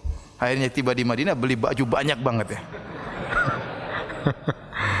tersinggung. Akhirnya tiba di Madinah beli baju banyak banget ya.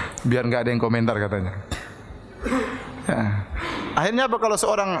 Biar nggak ada yang komentar katanya. Ya. Akhirnya apa kalau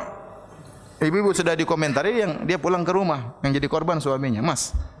seorang ibu-ibu sudah dikomentari yang dia pulang ke rumah yang jadi korban suaminya,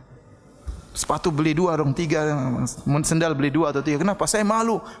 Mas, sepatu beli 2 dong, 3, sendal beli 2 atau 3. Kenapa? Saya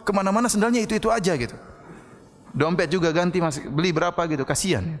malu, kemana-mana sendalnya itu aja gitu. Dompet juga ganti, Mas, beli berapa gitu,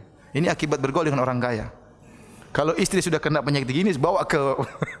 kasihan. Ini akibat bergaul dengan orang kaya. Kalau istri sudah kena penyakit gini, bawa ke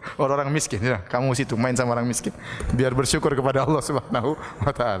orang-orang miskin. Ya, kamu situ main sama orang miskin, biar bersyukur kepada Allah Subhanahu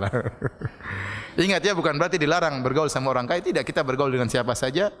wa Ta'ala. Ingat ya, bukan berarti dilarang bergaul sama orang kaya. Tidak, kita bergaul dengan siapa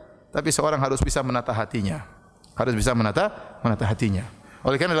saja, tapi seorang harus bisa menata hatinya. Harus bisa menata hatinya.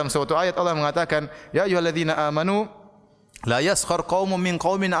 Oleh karena dalam suatu ayat Allah mengatakan, ya ayyuhalladzina amanu la yaskhar qaumun min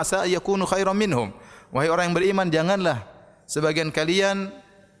qaumin asa yakunu khairan minhum. Wahai orang yang beriman, janganlah sebagian kalian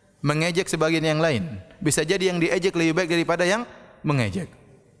mengejek sebagian yang lain. Bisa jadi yang diejek lebih baik daripada yang mengejek.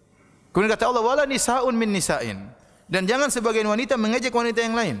 Kemudian kata Allah, wala nisaun min nisain. Dan jangan sebagian wanita mengejek wanita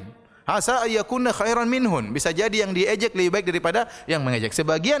yang lain. Asa ayakunna khairan minhun. Bisa jadi yang diejek lebih baik daripada yang mengejek.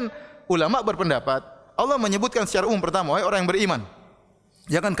 Sebagian ulama berpendapat, Allah menyebutkan secara umum pertama, wahai orang yang beriman,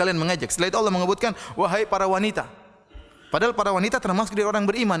 jangan kalian mengejek. Setelah itu Allah menyebutkan, wahai para wanita. Padahal para wanita termasuk dari orang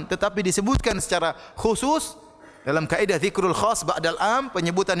beriman, tetapi disebutkan secara khusus dalam kaidah dzikrul khas ba'dal am,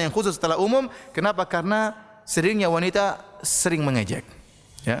 penyebutan yang khusus setelah umum. Kenapa? Karena seringnya wanita sering mengejek.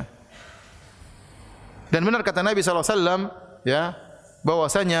 Ya. Dan benar kata Nabi SAW, ya,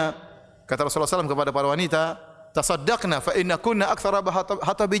 bahwasanya kata Rasulullah SAW kepada para wanita, tasaddaqna fa innakunna aktsara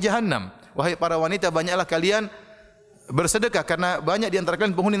hatabi jahannam. Wahai para wanita, banyaklah kalian bersedekah karena banyak di antara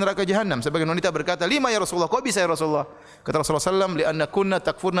kalian penghuni neraka jahanam. Sebagian wanita berkata, lima ya Rasulullah, kok bisa ya Rasulullah? Kata Rasulullah SAW, li'annakunna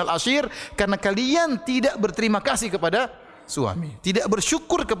takfurnal ashir, karena kalian tidak berterima kasih kepada suami, tidak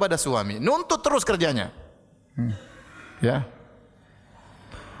bersyukur kepada suami, nuntut terus kerjanya. Ya.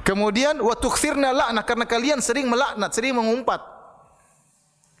 Kemudian wa tukthirna la'nah, karena kalian sering melaknat, sering mengumpat.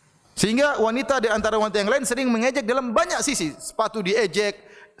 Sehingga wanita di antara wanita yang lain sering mengejek dalam banyak sisi. Sepatu diejek,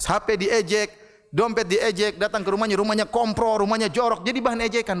 HP diejek, dompet diejek, datang ke rumahnya kompro, rumahnya jorok, jadi bahan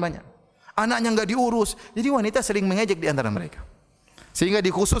ejekan banyak. Anaknya enggak diurus, jadi wanita sering mengejek di antara mereka. Sehingga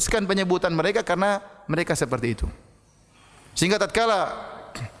dikhususkan penyebutan mereka karena mereka seperti itu. Sehingga tatkala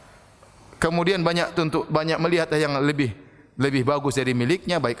kemudian banyak melihat yang lebih bagus dari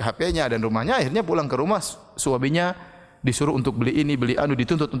miliknya, baik HP-nya dan rumahnya, akhirnya pulang ke rumah suaminya disuruh untuk beli ini, beli anu,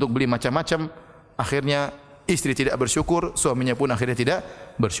 dituntut untuk beli macam-macam. Akhirnya istri tidak bersyukur, suaminya pun akhirnya tidak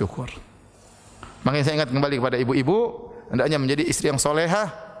bersyukur. Makanya saya ingat kembali kepada ibu-ibu, hendaknya menjadi istri yang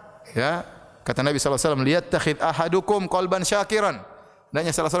solehah. Ya, kata Nabi SAW, liyattakhid ahadukum qalban syakiran. Hendaknya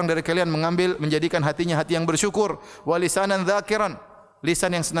salah seorang dari kalian menjadikan hatinya hati yang bersyukur, wa lisanan dzakiran,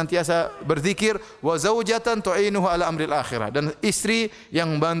 lisan yang senantiasa berzikir, wa zaujatan tu'inuhu ala amril akhirah, dan istri yang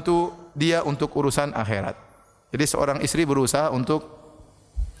membantu dia untuk urusan akhirat. Jadi seorang istri berusaha untuk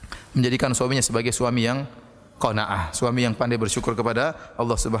menjadikan suaminya sebagai suami yang qanaah, suami yang pandai bersyukur kepada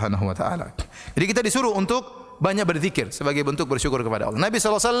Allah Subhanahu wa taala. Jadi kita disuruh untuk banyak berzikir sebagai bentuk bersyukur kepada Allah. Nabi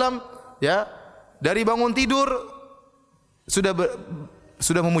SAW, ya, dari bangun tidur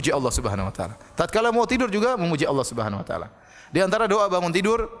sudah memuji Allah Subhanahu wa taala. Tatkala mau tidur juga memuji Allah Subhanahu wa taala. Di antara doa bangun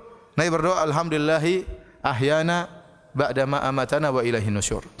tidur, Nabi berdoa, alhamdulillahi ahyana ba'da ma amatana wa ilaihin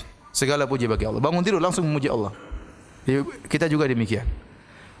nusyur. Segala puji bagi Allah. Bangun tidur langsung memuji Allah. Kita juga demikian.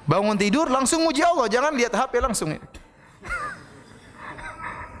 Bangun tidur langsung muji Allah, jangan lihat HP langsung.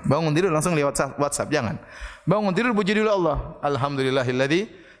 Bangun tidur langsung lihat WhatsApp, jangan. Bangun tidur puji dulu Allah.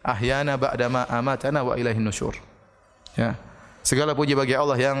 Alhamdulillahilladzi ahyana ba'da ma amatana wa ilaihin nusyur. Ya. Segala puji bagi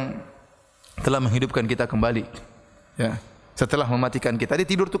Allah yang telah menghidupkan kita kembali. Ya. Setelah mematikan kita. Jadi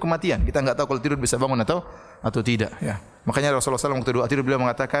tidur itu kematian. Kita enggak tahu kalau tidur bisa bangun atau tidak, ya. Makanya Rasulullah SAW waktu doa tidur beliau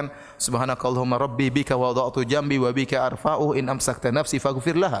mengatakan, subhanakallahumma rabbi bika wada'tu jambi wa bika arfa'u in amsakta nafsi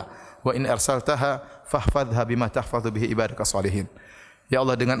faghfir laha wa in arsaltaha fahfadha bima tahfadhu bihi ibadaka salihin. Ya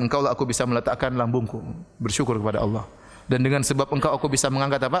Allah, dengan Engkau lah aku bisa meletakkan lambungku, bersyukur kepada Allah. Dan dengan sebab Engkau aku bisa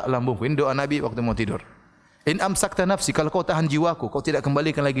mengangkat apa? Lambungku. Ini doa Nabi waktu mau tidur. In amsakta nafsi, kalau kau tahan jiwaku, kau tidak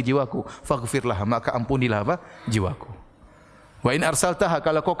kembalikan lagi jiwaku, faghfirlah, maka ampunilah apa? Jiwaku. Wa in arsaltaha,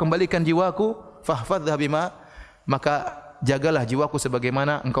 kalau kau kembalikan jiwaku, fahfadhha bima, maka jagalah jiwaku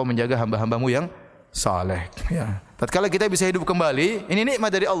sebagaimana engkau menjaga hamba-hambamu yang saleh. Ya. Tatkala kita bisa hidup kembali, ini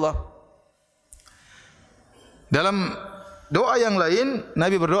nikmat dari Allah. Dalam doa yang lain,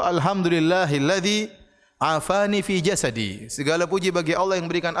 Nabi berdoa, alhamdulillahilladzi afani fi jasadi. Segala puji bagi Allah yang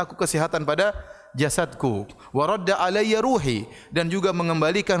berikan aku kesehatan pada jasadku. Wa radda alayya ruhi, dan juga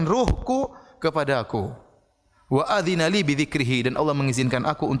mengembalikan ruhku kepada aku. Wa adzina li bi dzikrihi, dan Allah mengizinkan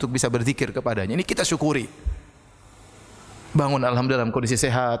aku untuk bisa berzikir kepadanya. Ini kita syukuri. Bangun alhamdulillah dalam kondisi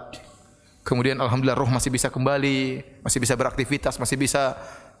sehat. Kemudian alhamdulillah roh masih bisa kembali, masih bisa beraktivitas, masih bisa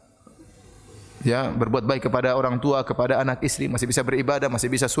ya berbuat baik kepada orang tua, kepada anak istri, masih bisa beribadah,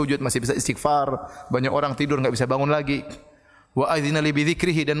 masih bisa sujud, masih bisa istighfar. Banyak orang tidur enggak bisa bangun lagi. Wa adzina li bi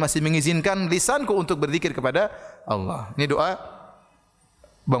dzikrihi, dan masih mengizinkan lisanku untuk berzikir kepada Allah. Ini doa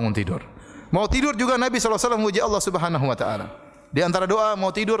bangun tidur. Mau tidur juga Nabi SAW memuji Allah Subhanahu wa taala. Di antara doa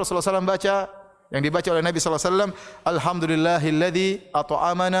mau tidur Rasulullah SAW baca, yang dibaca oleh Nabi SAW, alhamdulillahilladzi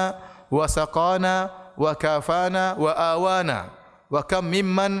at'amana wa saqana wa kafana wa awana wa kam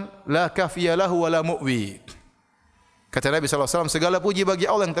mimman la kafiya lahu wa la mu'wi. Kata Nabi SAW, segala puji bagi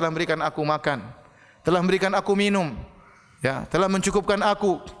Allah yang telah memberikan aku makan, telah memberikan aku minum, ya, telah mencukupkan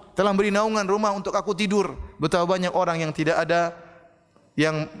aku, telah beri naungan rumah untuk aku tidur. Betapa banyak orang yang tidak ada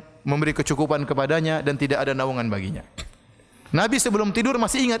yang memberi kecukupan kepadanya dan tidak ada naungan baginya. Nabi sebelum tidur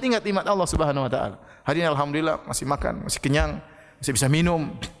masih ingat-ingat nikmat Allah Subhanahu wa taala. Hari ini alhamdulillah masih makan, masih kenyang, masih bisa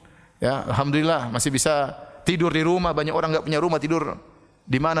minum. Ya, alhamdulillah masih bisa tidur di rumah. Banyak orang enggak punya rumah, tidur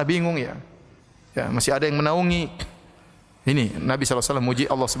di mana bingung ya. Ya, masih ada yang menaungi. Ini Nabi SAW muji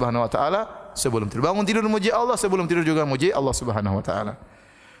Allah Subhanahu wa taala sebelum tidur. Bangun tidur muji Allah, sebelum tidur juga muji Allah Subhanahu wa taala.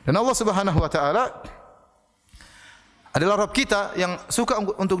 Dan Allah Subhanahu wa taala adalah Rabb kita yang suka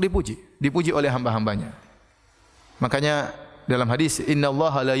untuk dipuji, dipuji oleh hamba-hambanya. Makanya dalam hadis,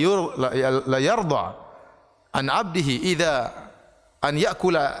 innallaha la yarda an 'abdihi idza an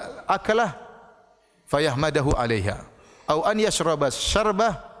ya'kula akalah fayahmadahu 'alaiha aw an yashraba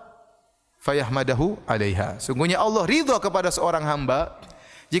syarbah fayahmadahu 'alaiha. Sungguhnya Allah ridha kepada seorang hamba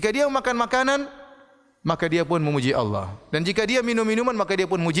jika dia makan makanan maka dia pun memuji Allah, dan jika dia minum minuman maka dia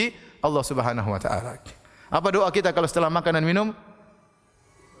pun memuji Allah Subhanahu wa taala. Apa doa kita kalau setelah makan dan minum?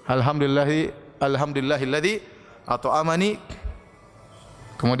 Alhamdulillahilladzi at'amani.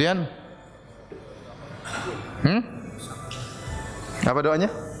 Kemudian apa doanya?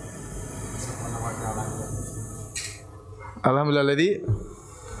 Alhamdulillahilladzi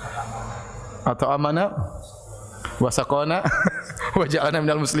at'amana wa saqana wa ja'alna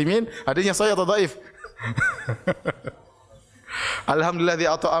minal muslimin. Hadisnya sahih atau dhaif?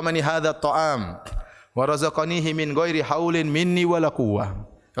 Alhamdulillahilladzi at'amani hadzal ta'am wa razaqanihi min ghairi haulin minni wala quwwah.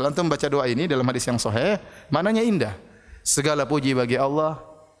 Kalau antum baca doa ini dalam hadis yang sahih, maknanya indah. Segala puji bagi Allah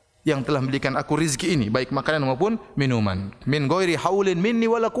yang telah memberikan aku rizki ini, baik makanan maupun minuman. Min ghairi haulin minni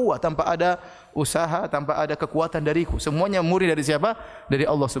wala quwwah, tanpa ada usaha, tanpa ada kekuatan dariku. Semuanya murni dari siapa? Dari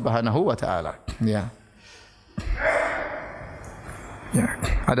Allah Subhanahu wa taala. Ya. Ya,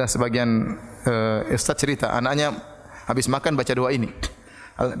 ada sebagian Ustadz cerita anaknya habis makan baca doa ini.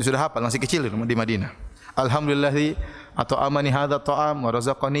 Sudah hafal, masih kecil di Madinah. Alhamdulillah at'amani hadzal ta'am wa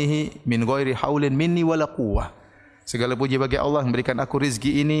razaqanihi min ghairi haulin minni wala quwwah. Segala puji bagi Allah yang memberikan aku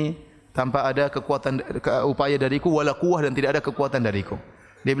rezeki ini tanpa ada kekuatan upaya dariku, wala quwwah, dan tidak ada kekuatan dariku.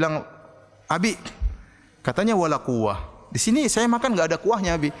 Dia bilang, "Abi, katanya wala quwwah. Di sini saya makan enggak ada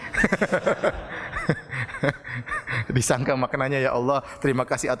kuahnya, Abi." Disangka makanannya, ya Allah, terima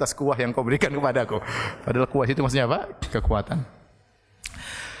kasih atas kuah yang kau berikan kepadaku. Padahal kuah itu maksudnya apa? Kekuatan.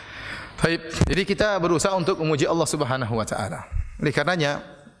 Baik, jadi kita berusaha untuk memuji Allah Subhanahu wa taala. Oleh karenanya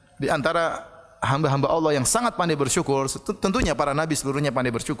di antara hamba-hamba Allah yang sangat pandai bersyukur, tentunya para nabi seluruhnya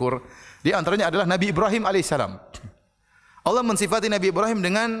pandai bersyukur. Di antaranya adalah Nabi Ibrahim alaihissalam. Allah mensifati Nabi Ibrahim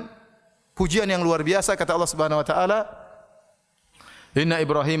dengan pujian yang luar biasa. Kata Allah Subhanahu wa taala, "Inna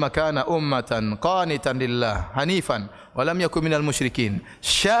Ibrahim kana ummatan qanitan lillah hanifan wa lam yakun minal musyrikin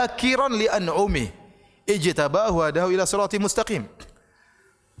syakiran li an'umi ijtabahu wa hadahu ila siratal mustaqim."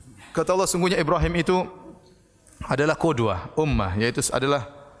 Kata Allah, sungguhnya Ibrahim itu adalah qudwah, ummah, yaitu adalah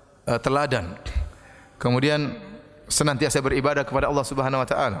teladan. Kemudian senantiasa beribadah kepada Allah Subhanahu wa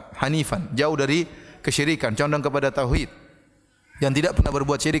taala, hanifan, jauh dari kesyirikan, condong kepada tauhid, yang tidak pernah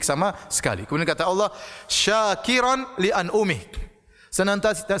berbuat syirik sama sekali. Kemudian kata Allah, syakiran li an'umih,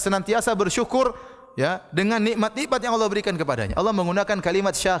 senantiasa bersyukur ya dengan nikmat-nikmat yang Allah berikan kepadanya. Allah menggunakan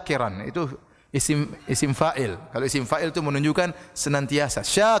kalimat syakiran, itu isim fa'il. Kalau isim fa'il itu menunjukkan senantiasa.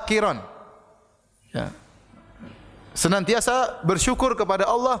 Syakiran. Ya. senantiasa bersyukur kepada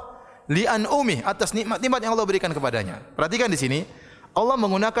Allah li'an umih, atas nikmat-nikmat yang Allah berikan kepadanya. Perhatikan di sini, Allah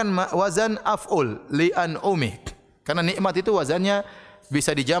menggunakan wazan af'ul li'an umih. Karena nikmat itu wazannya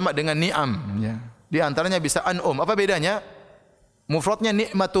bisa dijamak dengan ni'am, ya. Di antaranya bisa an'um. Apa bedanya? Mufradnya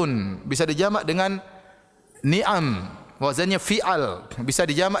nikmatun, bisa dijamak dengan ni'am, wazannya fi'al, bisa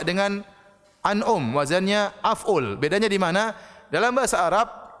dijamak dengan an'um, wazannya af'ul. Bedanya di mana? Dalam bahasa Arab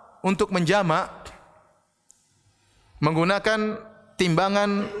untuk menjamak menggunakan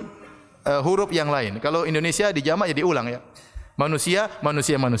timbangan huruf yang lain. Kalau Indonesia dijamak jadi ulang, ya. Manusia,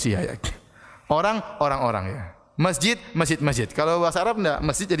 manusia, manusia, ya. Orang, orang-orang, ya. Masjid, masjid, masjid. Kalau bahasa Arab enggak,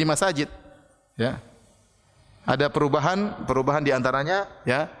 masjid jadi masajid. Ya. Ada perubahan di antaranya,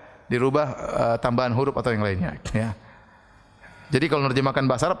 ya, dirubah tambahan huruf atau yang lainnya, ya. Jadi kalau menerjemahkan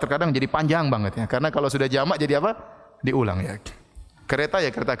bahasa Arab terkadang jadi panjang banget, ya. Karena kalau sudah jamak jadi apa? Diulang, ya. Kereta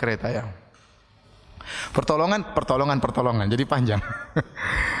ya kereta-kereta, ya. Pertolongan, jadi panjang.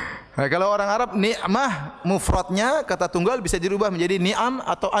 Nah, kalau orang Arab ni'mah mufradnya kata tunggal bisa dirubah menjadi ni'am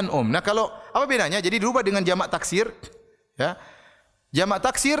atau an'um. Nah, kalau apa bedanya? Jadi dirubah dengan jamak taksir, ya. Jamak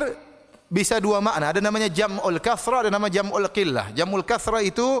taksir bisa dua makna. Ada namanya jam'ul kasrah, ada nama jam'ul qillah. Jam'ul kasrah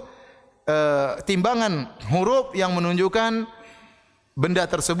itu timbangan huruf yang menunjukkan benda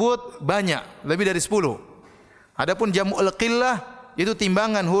tersebut banyak, lebih dari 10. Adapun jam'ul qillah itu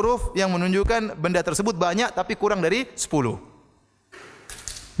timbangan huruf yang menunjukkan benda tersebut banyak tapi kurang dari 10.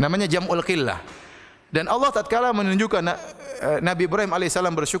 Namanya jam'ul qillah. Dan Allah tatkala menunjukkan Nabi Ibrahim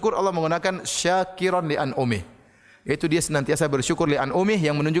alaihissalam bersyukur, Allah menggunakan syakiran li an'umih. Yaitu dia senantiasa bersyukur li an'umih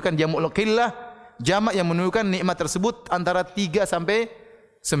yang menunjukkan jam'ul qillah, jamak yang menunjukkan nikmat tersebut antara 3 sampai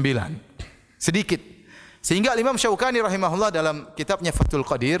 9. Sedikit. Sehingga Imam Syaukani rahimahullah dalam kitabnya Fathul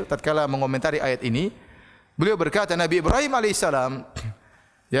Qadir tatkala mengomentari ayat ini, beliau berkata Nabi Ibrahim alaihissalam,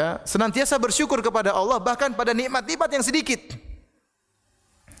 ya, senantiasa bersyukur kepada Allah bahkan pada nikmat-nikmat yang sedikit.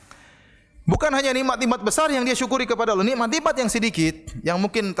 Bukan hanya nikmat-nikmat besar yang dia syukuri kepada Allah, nikmat-nikmat yang sedikit yang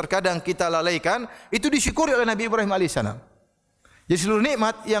mungkin terkadang kita lalaikan itu disyukuri oleh Nabi Ibrahim alaihissalam. Jadi seluruh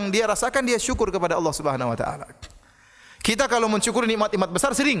nikmat yang dia rasakan dia syukur kepada Allah Subhanahu wa taala. Kita kalau mensyukuri nikmat-nikmat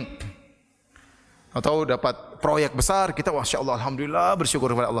besar sering, atau dapat proyek besar kita masyaallah alhamdulillah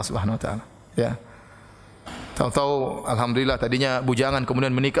bersyukur kepada Allah Subhanahu wa taala, ya. Tahu-tahu alhamdulillah tadinya bujangan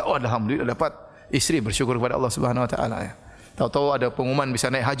kemudian menikah, oh alhamdulillah dapat istri, bersyukur kepada Allah Subhanahu wa taala, ya. Tahu-tahu ada pengumuman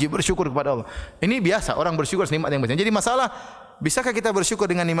bisa naik haji, bersyukur kepada Allah. Ini biasa orang bersyukur nikmat yang besar. Jadi masalah, bisakah kita bersyukur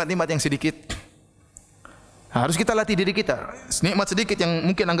dengan nikmat-nikmat yang sedikit? Harus kita latih diri kita. Nikmat sedikit yang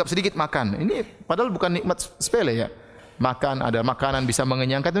mungkin anggap sedikit makan. Ini padahal bukan nikmat sepele, ya. Makan, ada makanan bisa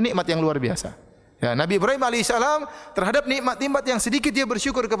mengenyangkan, itu nikmat yang luar biasa. Ya, Nabi Ibrahim alaihissalam terhadap nikmat-nikmat yang sedikit dia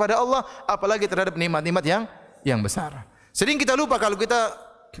bersyukur kepada Allah, apalagi terhadap nikmat-nikmat yang besar. Sering kita lupa kalau kita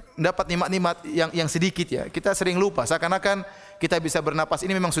dapat nikmat-nikmat yang sedikit, ya. Kita sering lupa seakan-akan kita bisa bernapas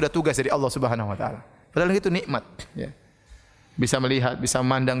ini memang sudah tugas dari Allah Subhanahu wa taala. Padahal itu nikmat, ya. Bisa melihat, bisa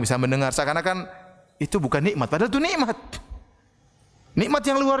memandang, bisa mendengar, seakan-akan itu bukan nikmat, padahal itu nikmat. Nikmat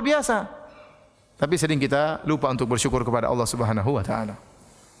yang luar biasa. Tapi sering kita lupa untuk bersyukur kepada Allah Subhanahu wa taala.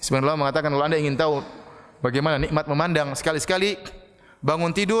 Sebenarnya Allah mengatakan kalau Anda ingin tahu bagaimana nikmat memandang, sekali-sekali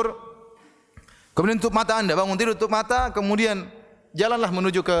bangun tidur kemudian tutup mata Anda, bangun tidur tutup mata, kemudian jalanlah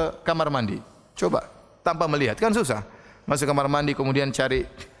menuju ke kamar mandi. Coba tanpa melihat, kan susah. Masuk kamar mandi kemudian cari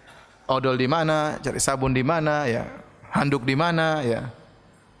odol di mana, cari sabun di mana, ya, handuk di mana, ya.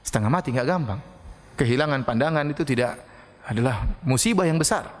 Setengah mati, enggak gampang. Kehilangan pandangan itu tidak adalah musibah yang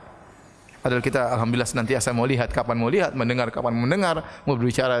besar. Padahal kita alhamdulillah senantiasa mau lihat kapan mau lihat, mendengar kapan mendengar, mau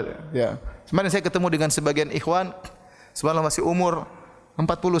berbicara, ya. Kemarin saya ketemu dengan sebagian ikhwan, subhanallah masih umur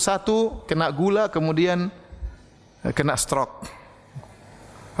 41, kena gula kemudian kena stroke.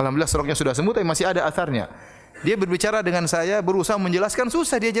 Alhamdulillah stroke-nya sudah sembuh tapi masih ada atharnya. Dia berbicara dengan saya, berusaha menjelaskan,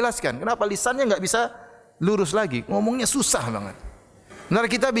 susah dia jelaskan. Kenapa lisannya enggak bisa lurus lagi? Ngomongnya susah banget. Benar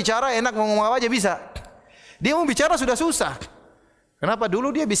kita bicara enak, mau ngomong apa aja bisa. Dia mau bicara sudah susah. Kenapa? Dulu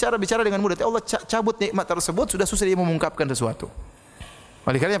dia bicara dengan mudah. Allah cabut nikmat tersebut, sudah susah dia mengungkapkan sesuatu.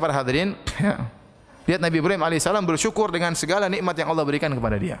 Oleh karenanya para hadirin, ya, lihat Nabi Ibrahim alaihissalam bersyukur dengan segala nikmat yang Allah berikan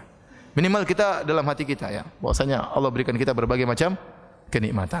kepada dia. Minimal kita dalam hati kita, ya, bahwasanya Allah berikan kita berbagai macam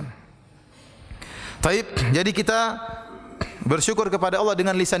kenikmatan. Taib, jadi kita bersyukur kepada Allah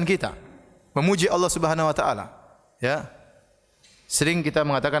dengan lisan kita, memuji Allah Subhanahu wa taala, ya. Sering kita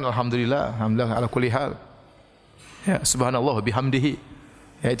mengatakan alhamdulillah, alhamdulillah ala kulli hal. Ya, subhanallah bihamdihi.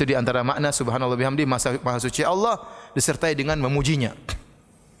 Ya, itu di antara makna subhanallah bihamdihi, maha suci Allah disertai dengan memujinya.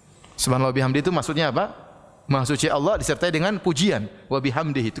 Subhanallah bihamdihi itu maksudnya apa? Maha suci Allah disertai dengan pujian. Wa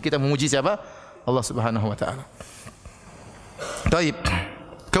bihamdihi itu kita memuji siapa? Allah Subhanahu wa taala. Baik.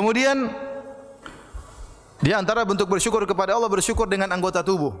 Kemudian Di antara bentuk bersyukur kepada Allah, bersyukur dengan anggota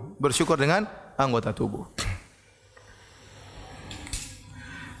tubuh. Bersyukur dengan anggota tubuh.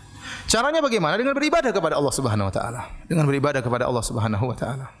 Caranya bagaimana? Dengan beribadah kepada Allah Subhanahu wa taala. Dengan beribadah kepada Allah Subhanahu wa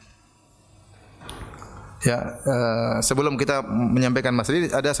taala. Ya, sebelum kita menyampaikan masalah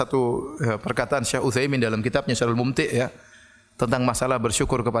ini, ada satu perkataan Syekh Utsaimin dalam kitabnya Syarhul Mumti' ya, tentang masalah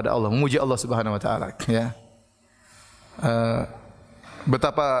bersyukur kepada Allah, memuji Allah Subhanahu wa taala ya.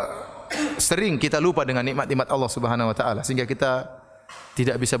 Betapa sering kita lupa dengan nikmat-nikmat Allah Subhanahu wa taala sehingga kita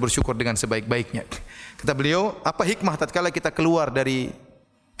tidak bisa bersyukur dengan sebaik-baiknya. Kata beliau, apa hikmah tatkala kita keluar dari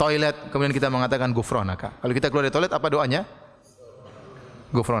toilet kemudian kita mengatakan ghufranaka. Kalau kita keluar dari toilet apa doanya?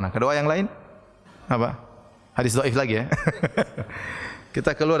 Ghufranaka. Doa yang lain? Apa? Hadis dhaif lagi ya.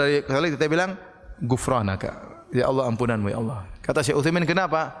 Kita keluar dari toilet kita bilang ghufranaka. Ya Allah, ampunanmu ya Allah. Kata Syekh Utsaimin,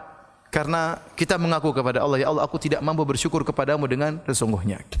 kenapa? Karena kita mengaku kepada Allah, ya Allah, aku tidak mampu bersyukur kepadamu dengan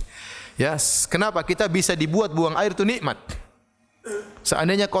sesungguhnya. Ya, kenapa? Kita bisa dibuat buang air itu nikmat.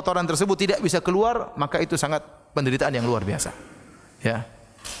 Seandainya kotoran tersebut tidak bisa keluar, maka itu sangat penderitaan yang luar biasa. Ya.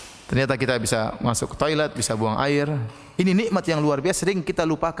 Ternyata kita bisa masuk ke toilet, bisa buang air. Ini nikmat yang luar biasa, sering kita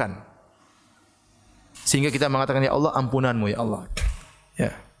lupakan. Sehingga kita mengatakan, ya Allah, ampunanmu ya Allah.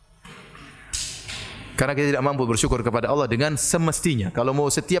 Ya. Karena kita tidak mampu bersyukur kepada Allah dengan semestinya. Kalau mau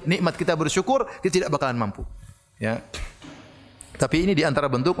setiap nikmat kita bersyukur, kita tidak bakalan mampu. Ya. Tapi ini di antara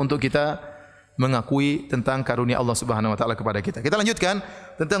bentuk untuk kita mengakui tentang karunia Allah Subhanahu wa taala kepada kita. Kita lanjutkan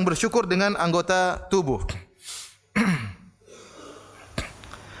tentang bersyukur dengan anggota tubuh.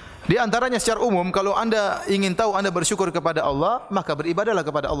 Di antaranya secara umum, kalau Anda ingin tahu Anda bersyukur kepada Allah, maka beribadahlah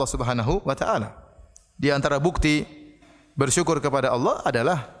kepada Allah Subhanahu wa taala. Di antara bukti bersyukur kepada Allah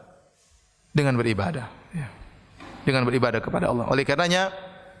adalah dengan beribadah. Ya. Dengan beribadah kepada Allah. Oleh karenanya,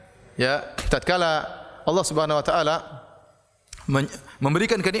 ya, tatkala Allah Subhanahu wa taala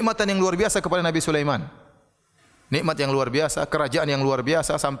memberikan kenikmatan yang luar biasa kepada Nabi Sulaiman. Nikmat yang luar biasa, kerajaan yang luar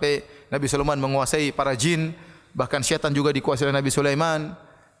biasa sampai Nabi Sulaiman menguasai para jin, bahkan syaitan juga dikuasai oleh Nabi Sulaiman.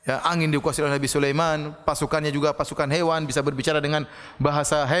 Ya, angin dikuasai oleh Nabi Sulaiman, pasukannya juga pasukan hewan, bisa berbicara dengan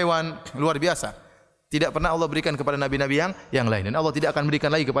bahasa hewan, luar biasa. Tidak pernah Allah berikan kepada nabi-nabi yang lain, dan Allah tidak akan berikan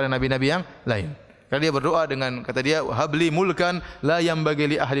lagi kepada nabi-nabi yang lain. Karena dia berdoa dengan kata dia, habli mulkan la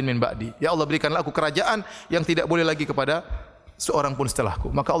yambagi li ahadin min ba'di. Ya Allah, berikanlah aku kerajaan yang tidak boleh lagi kepada seorang pun setelahku.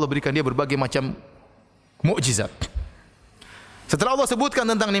 Maka Allah berikan dia berbagai macam mukjizat. Setelah Allah sebutkan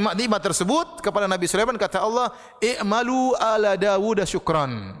tentang nikmat-nikmat tersebut kepada Nabi Sulaiman, kata Allah, i'malu ala Dawud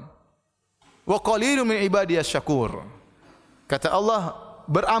syukran wa qalilun min ibadiyas syakur. Kata Allah,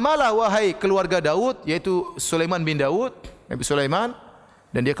 beramalah wahai keluarga Daud, yaitu Sulaiman bin Daud, Nabi Sulaiman,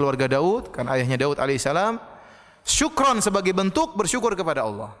 dan dia keluarga Daud, kan ayahnya Daud alaihissalam, syukran sebagai bentuk bersyukur kepada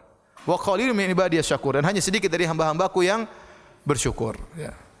Allah. Wa qalilun min ibadiyas syakur, dan hanya sedikit dari hamba-hambaku yang bersyukur.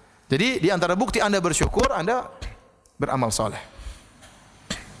 Ya. Jadi di antara bukti Anda bersyukur, Anda beramal saleh.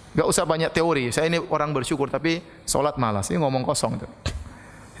 Gak usah banyak teori. Saya ini orang bersyukur tapi salat malas. Ini ngomong kosong itu.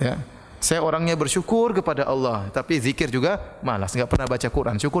 Ya. Saya orangnya bersyukur kepada Allah, tapi zikir juga malas, enggak pernah baca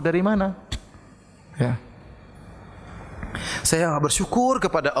Quran. Syukur dari mana? Ya. Saya bersyukur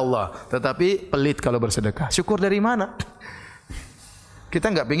kepada Allah, tetapi pelit kalau bersedekah. Syukur dari mana?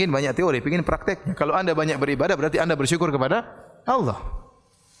 Kita enggak pengin banyak teori, pengin prakteknya. Kalau Anda banyak beribadah, berarti Anda bersyukur kepada Allah.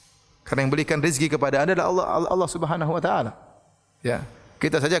 Karena yang berikan rezeki kepada Anda adalah Allah Subhanahu wa taala. Ya.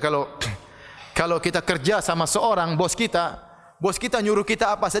 Kita saja kalau kita kerja sama seorang bos kita nyuruh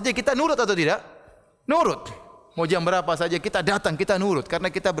kita apa saja, kita nurut atau tidak? Nurut. Mau jam berapa saja kita datang, kita nurut karena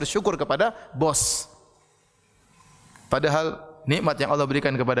kita bersyukur kepada bos. Padahal nikmat yang Allah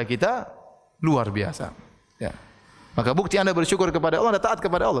berikan kepada kita luar biasa. Ya. Maka bukti Anda bersyukur kepada Allah, Anda taat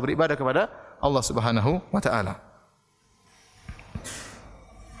kepada Allah, beribadah kepada Allah Subhanahu wa taala.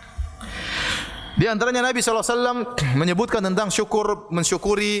 Di antaranya Nabi sallallahu alaihi wasallam menyebutkan tentang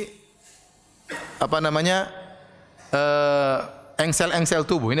mensyukuri engsel-engsel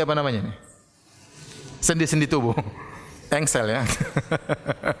tubuh. Ini apa namanya ini? Sendi-sendi tubuh. Engsel ya.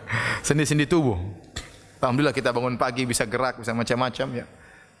 Sendi-sendi tubuh. Alhamdulillah kita bangun pagi bisa gerak, bisa macam-macam ya.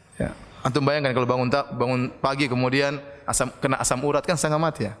 Ya. Antum bayangkan kalau bangun pagi kemudian kena asam urat kan setengah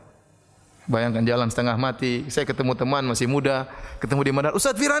mati ya. Bayangkan jalan setengah mati. Saya ketemu teman masih muda, ketemu di mana?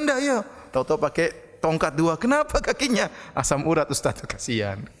 Ustadz Firanda ya. Tahu-tahu pakai tongkat 2. Kenapa kakinya? Asam urat Ustadz,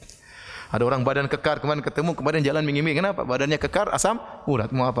 kasihan. Ada orang badan kekar, kemarin ketemu, kemarin jalan minggi-minggi. Kenapa? Badannya kekar, asam urat.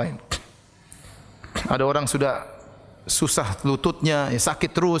 Mau apain? Ada orang sudah susah lututnya, ya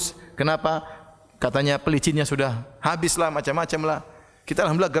sakit terus. Kenapa? Katanya pelicinnya sudah habislah, macam-macam lah. Kita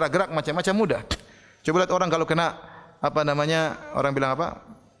alhamdulillah gerak-gerak macam-macam mudah. Coba lihat orang kalau kena orang bilang apa?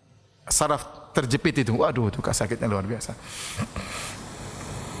 Saraf terjepit itu. Waduh, itu sakitnya luar biasa.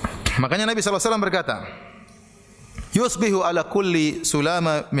 Makanya Nabi sallallahu alaihi wasallam berkata, Yusbihu ala kulli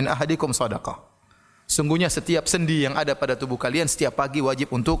sulama min ahadikum sadaqah. Sungguhnya setiap sendi yang ada pada tubuh kalian setiap pagi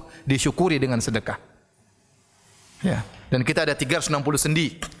wajib untuk disyukuri dengan sedekah. Ya, dan kita ada 360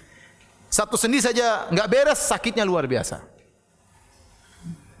 sendi. Satu sendi saja enggak beres, sakitnya luar biasa.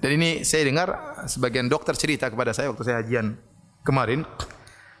 Dan ini saya dengar sebagian dokter cerita kepada saya waktu saya hajian kemarin.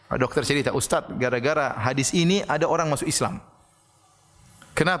 Dokter cerita, Ustadz, gara-gara hadis ini ada orang masuk Islam.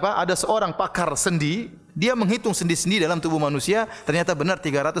 Kenapa? Ada seorang pakar sendi, dia menghitung sendi-sendi dalam tubuh manusia, ternyata benar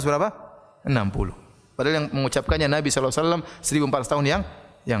 300 berapa? 60. Padahal yang mengucapkannya Nabi SAW 1400 tahun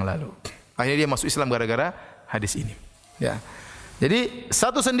yang lalu. Akhirnya dia masuk Islam gara-gara hadis ini. Ya. Jadi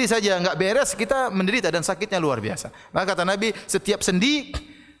satu sendi saja enggak beres, kita menderita dan sakitnya luar biasa. Maka kata Nabi, setiap sendi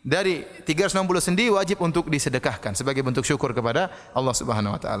dari 360 sendi wajib untuk disedekahkan sebagai bentuk syukur kepada Allah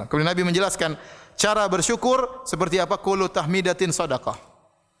Subhanahu wa taala. Kemudian Nabi menjelaskan cara bersyukur seperti apa? Kullu tahmidatin shadaqah.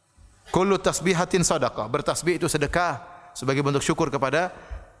 Kullu tasbihatin shadaqah. Bertasbih itu sedekah sebagai bentuk syukur kepada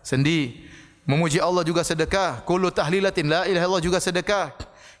sendi. Memuji Allah juga sedekah. Kullu tahlilatin la ilaha illallah juga sedekah.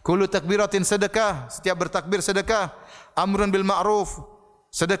 Kullu takbiratin sedekah. Setiap bertakbir sedekah. Amrun bil ma'ruf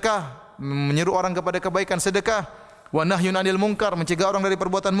sedekah. Menyeru orang kepada kebaikan sedekah. Wa nahyun 'anil munkar, mencegah orang dari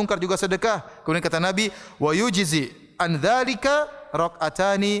perbuatan munkar juga sedekah. Kemudian kata Nabi, wa yujzi an dzalika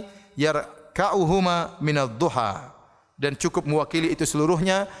rak'atani yarka'uhuma minadh-dhuha. Dan cukup mewakili itu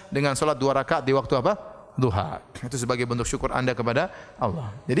seluruhnya dengan salat 2 rakaat di waktu apa? Duha. Itu sebagai bentuk syukur Anda kepada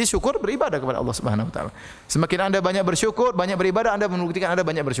Allah. Jadi syukur beribadah kepada Allah Subhanahu wa taala. Semakin Anda banyak bersyukur, banyak beribadah, Anda membuktikan Anda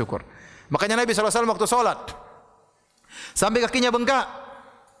banyak bersyukur. Makanya Nabi SAW waktu salat sampai kakinya bengkak.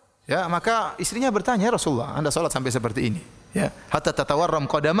 Ya, maka istrinya bertanya, Rasulullah, Anda salat sampai seperti ini, ya, hatta tatawarram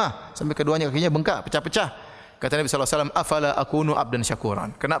qadamah, sampai keduanya kakinya bengkak, pecah-pecah. Kata Nabi sallallahu alaihi wasallam, afala akunu abdan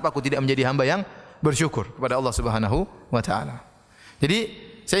syakuran. Kenapa aku tidak menjadi hamba yang bersyukur kepada Allah Subhanahu wa taala? Jadi,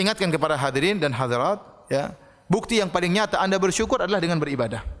 saya ingatkan kepada hadirin dan hadirat, ya, bukti yang paling nyata Anda bersyukur adalah dengan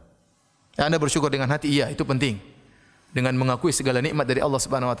beribadah. Ya, Anda bersyukur dengan hati, iya, itu penting. Dengan mengakui segala nikmat dari Allah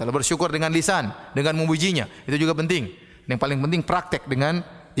Subhanahu wa taala. Bersyukur dengan lisan, dengan memujinya, itu juga penting. Yang paling penting praktek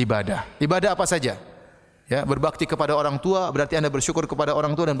dengan ibadah. Ibadah apa saja? Ya, berbakti kepada orang tua berarti Anda bersyukur kepada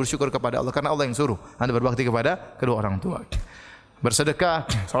orang tua dan bersyukur kepada Allah karena Allah yang suruh Anda berbakti kepada kedua orang tua. Bersedekah,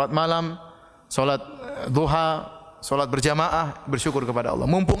 salat malam, salat duha, salat berjamaah, bersyukur kepada Allah.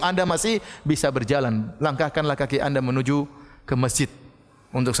 Mumpung Anda masih bisa berjalan, langkahkanlah kaki Anda menuju ke masjid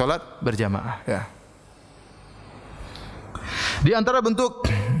untuk salat berjamaah, ya. Di antara bentuk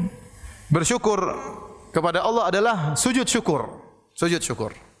bersyukur kepada Allah adalah sujud syukur. Sujud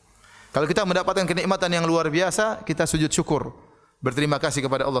syukur. Kalau kita mendapatkan kenikmatan yang luar biasa, kita sujud syukur, berterima kasih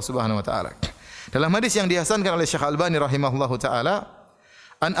kepada Allah Subhanahu wa taala. Dalam hadis yang dihasankan oleh Syekh Albani rahimahullahu taala,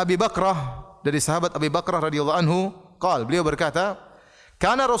 an Abi Bakrah, dari sahabat Abi Bakrah radhiyallahu anhu, qala, beliau berkata,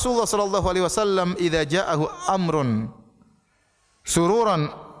 kana Rasulullah sallallahu alaihi wasallam idza ja'ahu amrun sururan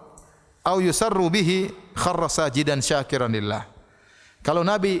aw yusarru bihi kharra sajidan syakiran lillah. Kalau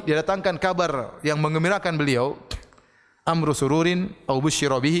Nabi didatangkan kabar yang menggembirakan beliau, amru sururin au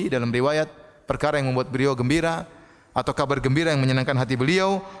busyira bihi, dalam riwayat perkara yang membuat beliau gembira atau kabar gembira yang menyenangkan hati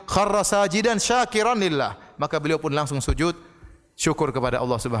beliau, kharra sajidan syakiran lillah, maka beliau pun langsung sujud syukur kepada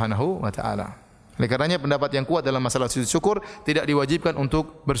Allah Subhanahu wa taala. Oleh karenanya pendapat yang kuat dalam masalah sujud syukur tidak diwajibkan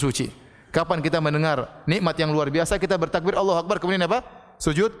untuk bersuci. Kapan kita mendengar nikmat yang luar biasa, kita bertakbir Allahu Akbar, kemudian apa?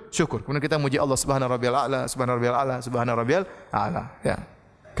 Sujud syukur. Kemudian kita muji Allah Subhana rabbiyal a'la, subhana rabbiyal a'la, subhana rabbiyal a'la, ya.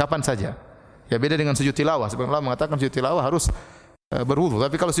 Kapan saja. Ya, beda dengan sujud tilawah. Sebenarnya Allah mengatakan sujud tilawah harus berwudu.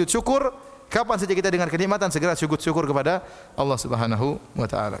 Tapi kalau sujud syukur, kapan saja kita dengar kenikmatan, segera sujud syukur kepada Allah Subhanahu wa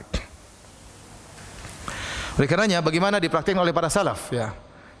taala. Oleh karenanya bagaimana dipraktikkan oleh para salaf, ya.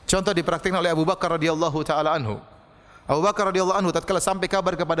 Contoh dipraktikkan oleh Abu Bakar radhiyallahu taala anhu. Abu Bakar radhiyallahu anhu tatkala sampai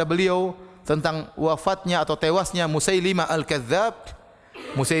kabar kepada beliau tentang wafatnya atau tewasnya Musailimah al-Kadzdzab,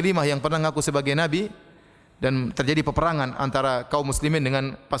 Musailimah yang pernah mengaku sebagai nabi, dan terjadi peperangan antara kaum muslimin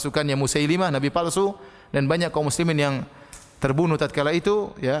dengan pasukannya Musailimah, nabi palsu, dan banyak kaum muslimin yang terbunuh tatkala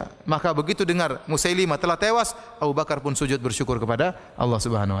itu, ya. Maka begitu dengar Musailimah telah tewas, Abu Bakar pun sujud bersyukur kepada Allah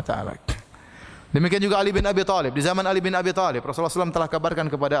Subhanahu wa taala. Demikian juga Ali bin Abi Thalib. Di zaman Ali bin Abi Thalib, Rasulullah SAW telah kabarkan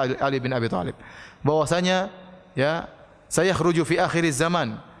kepada Ali bin Abi Thalib bahwasanya, ya, saya khruju fi akhiriz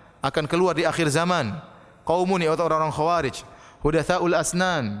zaman, akan keluar di akhir zaman, qaumun, atau orang-orang khawarij, hudatsaul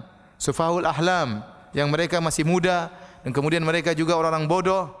asnan, sufahul ahlam, yang mereka masih muda dan kemudian mereka juga orang-orang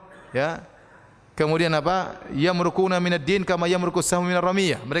bodoh, ya. Kemudian apa? Yamrukuna minad din kama yamrukus sahmu minar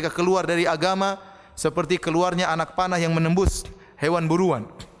ramiyah. Mereka keluar dari agama seperti keluarnya anak panah yang menembus hewan buruan.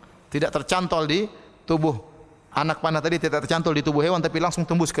 Tidak tercantol di tubuh anak panah tadi, tidak tercantol di tubuh hewan, tapi langsung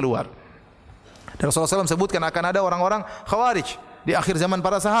tembus keluar. Dan Rasulullah SAW sebutkan akan ada orang-orang khawarij di akhir zaman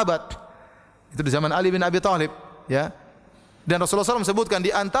para sahabat. Itu di zaman Ali bin Abi Thalib, ya. Dan Rasulullah SAW sebutkan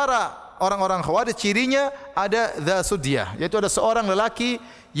di antara orang-orang Khawarij cirinya ada dzasudyah, yaitu ada seorang lelaki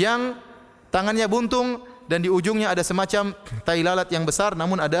yang tangannya buntung dan di ujungnya ada semacam tai lalat yang besar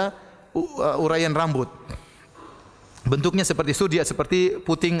namun ada uraian rambut. Bentuknya seperti sudia, seperti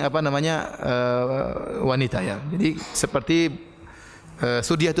puting wanita ya. Jadi seperti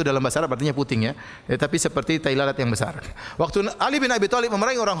sudia itu dalam bahasa Arab artinya puting ya. Tapi seperti tai lalat yang besar. Waktu Ali bin Abi Thalib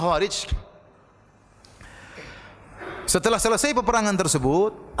memerangi orang Khawarij, setelah selesai peperangan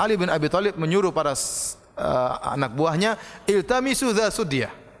tersebut, Ali bin Abi Thalib menyuruh para anak buahnya, iltamisu dza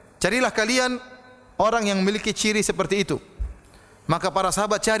sudyah. Carilah kalian orang yang memiliki ciri seperti itu. Maka para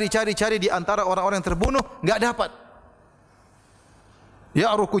sahabat cari di antara orang-orang yang terbunuh, enggak dapat.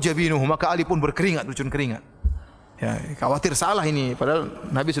 Ya'ruku jabinuhu, maka Ali pun berkeringat, keringat. Ya, khawatir salah ini, padahal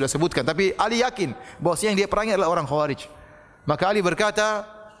Nabi sudah sebutkan. Tapi Ali yakin bahwasanya yang dia perangi adalah orang Khawarij. Maka Ali berkata,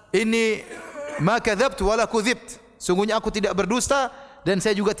 "Inni ma kadzabtu wala kudzibt." Sungguhnya aku tidak berdusta dan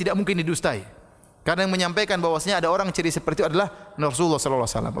saya juga tidak mungkin didustai. Karena yang menyampaikan bahwasanya ada orang ciri seperti itu adalah Rasulullah sallallahu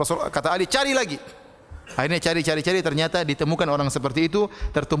alaihi wasallam. Rasul kata Ali, "Cari lagi." Akhirnya cari ternyata ditemukan orang seperti itu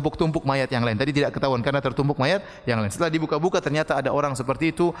tertumpuk-tumpuk mayat yang lain. Tadi tidak ketahuan karena tertumpuk mayat yang lain. Setelah dibuka-buka ternyata ada orang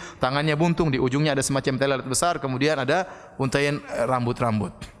seperti itu, tangannya buntung, di ujungnya ada semacam tai lalat besar, kemudian ada untaian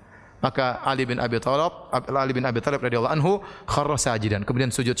rambut-rambut. Maka Ali bin Abi Thalib radhiyallahu anhu kharra sajidan, kemudian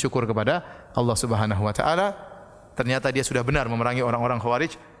sujud syukur kepada Allah Subhanahu wa taala. Ternyata dia sudah benar memerangi orang-orang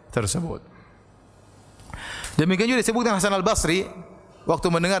Khawarij tersebut. Demikian juga disebutkan Hasan al-Basri waktu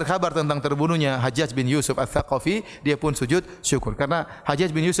mendengar kabar tentang terbunuhnya Hajjaj bin Yusuf Ats-Tsaqafi, dia pun sujud syukur karena Hajjaj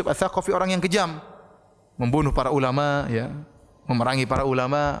bin Yusuf Ats-Tsaqafi orang yang kejam, membunuh para ulama ya, memerangi para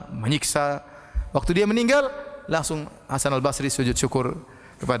ulama, menyiksa. Waktu dia meninggal, langsung Hasan al-Basri sujud syukur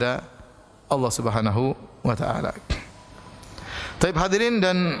kepada Allah Subhanahu wa taala. Taib hadirin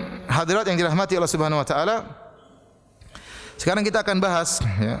dan hadirat yang dirahmati Allah Subhanahu wa taala, sekarang kita akan bahas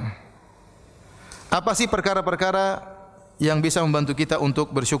ya, apa sih perkara-perkara yang bisa membantu kita untuk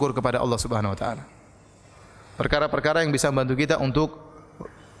bersyukur kepada Allah Subhanahu wa taala. Perkara-perkara yang bisa membantu kita untuk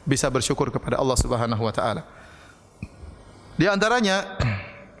bisa bersyukur kepada Allah Subhanahu wa taala. Di antaranya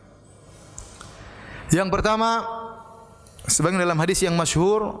yang pertama, sebagaimana dalam hadis yang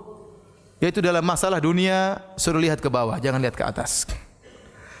masyhur, yaitu dalam masalah dunia suruh lihat ke bawah, jangan lihat ke atas.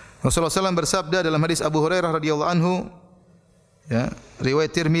 Rasulullah SAW bersabda dalam hadis Abu Hurairah radhiyallahu anhu, ya,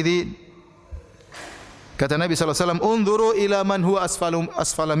 riwayat Tirmidzi, kata Nabi SAW, "Unzuru ila man huwa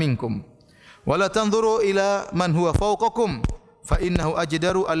asfala minkum, wa la tanzuru ila man huwa fawqakum, fa innahu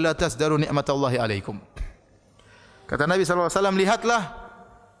ajdaru alla tasdaru ni'matallahi alaikum." Kata Nabi SAW, lihatlah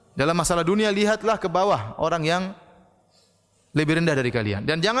dalam masalah dunia, lihatlah ke bawah orang yang lebih rendah dari kalian,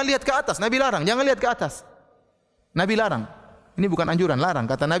 dan jangan lihat ke atas. Nabi larang, jangan lihat ke atas. Nabi larang. Ini bukan anjuran, larang.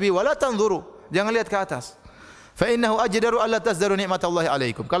 Kata Nabi, "Wa la tanzuru", jangan lihat ke atas. Fa innahu ajdaru alla tasdaru ni'matallahi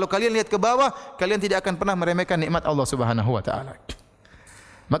alaikum. Kalau kalian lihat ke bawah, kalian tidak akan pernah meremehkan nikmat Allah Subhanahu wa taala.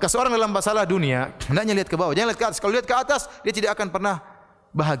 Maka seorang dalam masalah dunia hendaknya lihat ke bawah, jangan lihat ke atas. Kalau lihat ke atas, dia tidak akan pernah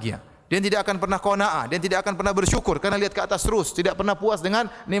bahagia. Dia tidak akan pernah qanaah, dia tidak akan pernah bersyukur karena lihat ke atas terus, tidak pernah puas dengan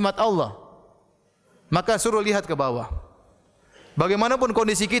nikmat Allah. Maka suruh lihat ke bawah. Bagaimanapun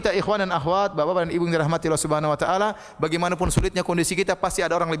kondisi kita, ikhwan dan akhwat, bapak dan ibu yang dirahmati Allah Subhanahu wa taala, bagaimanapun sulitnya kondisi kita, pasti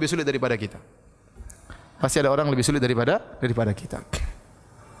ada orang lebih sulit daripada kita. Pasti ada orang lebih sulit daripada kita.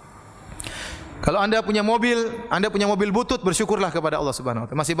 Kalau Anda punya mobil butut, bersyukurlah kepada Allah Subhanahu wa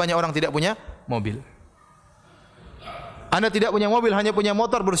taala. Masih banyak orang tidak punya mobil. Anda tidak punya mobil, hanya punya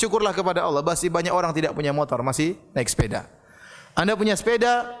motor, bersyukurlah kepada Allah. Masih banyak orang tidak punya motor, masih naik sepeda. Anda punya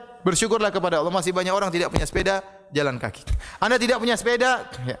sepeda, bersyukurlah kepada Allah. Masih banyak orang tidak punya sepeda, jalan kaki. Anda tidak punya sepeda,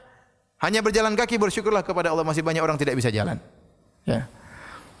 ya, hanya berjalan kaki, bersyukurlah kepada Allah. Masih banyak orang tidak bisa jalan. Ya.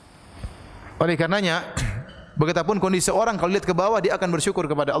 Oleh karenanya, betapapun kondisi seorang, kalau lihat ke bawah dia akan bersyukur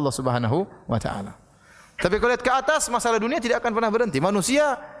kepada Allah Subhanahu wa taala. Tapi kalau lihat ke atas, masalah dunia tidak akan pernah berhenti.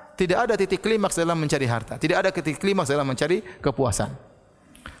 Manusia tidak ada titik klimaks dalam mencari harta, tidak ada titik klimaks dalam mencari kepuasan.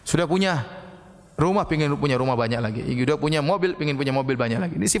 Sudah punya rumah, ingin punya rumah banyak lagi. Sudah punya mobil, ingin punya mobil banyak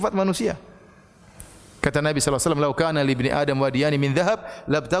lagi. Ini sifat manusia. Kata Nabi sallallahu alaihi wasallam, "Lau kana li ibni Adam wadiyani min dhahab,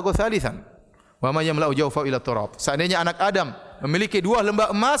 labtaghu thalithan. Wa ma yamla'u jawfa ila turab." Seandainya anak Adam memiliki 2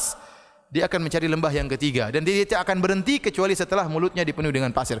 lembah emas, dia akan mencari lembah yang ketiga, dan dia tidak akan berhenti kecuali setelah mulutnya dipenuhi dengan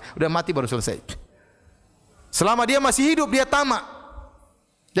pasir. Udah mati baru selesai. Selama dia masih hidup dia tamak.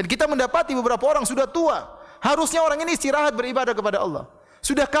 Dan kita mendapati beberapa orang sudah tua. Harusnya orang ini istirahat beribadah kepada Allah.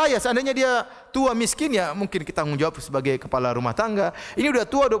 Sudah kaya, seandainya dia tua miskin, ya mungkin kita tanggung jawab sebagai kepala rumah tangga. Ini udah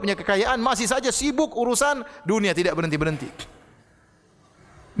tua, udah punya kekayaan, masih saja sibuk urusan dunia, tidak berhenti-berhenti.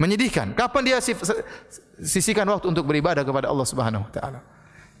 Menyedihkan. Kapan dia sisihkan waktu untuk beribadah kepada Allah Subhanahu wa taala?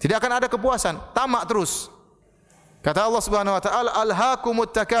 Tidak akan ada kepuasan, tamak terus. Kata Allah Subhanahu wa taala,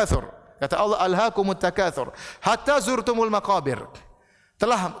 alhaakumut takatsur. Kata Allah, alhaakumut takatsur hatta zurtumul maqabir.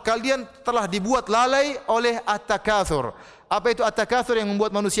 Kalian telah dibuat lalai oleh at-takatsur. Apa itu at-takatsur yang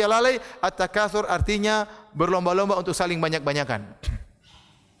membuat manusia lalai? At-takatsur artinya berlomba-lomba untuk saling banyak-banyakan.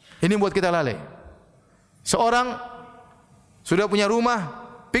 Ini membuat kita lalai. Seorang sudah punya rumah,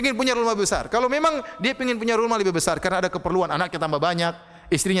 pingin punya rumah besar. Kalau memang dia pingin punya rumah lebih besar karena ada keperluan, anaknya tambah banyak,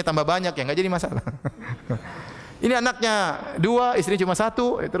 istrinya tambah banyak, ya nggak jadi masalah. Ini anaknya 2, istrinya cuma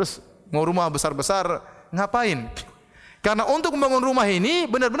 1, terus mau rumah besar-besar, ngapain? Karena untuk membangun rumah ini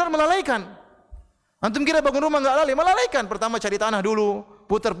benar-benar melalaikan. Antum kira bangun rumah enggak lalai? Melalaikan. Pertama cari tanah dulu,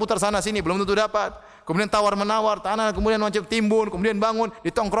 putar-putar sana sini, belum tentu dapat. Kemudian tawar-menawar tanah, kemudian macam timbun, kemudian bangun,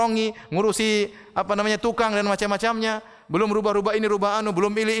 ditongkrongi, ngurusi tukang dan macam-macamnya. Belum rubah-rubah ini, rubah anu, belum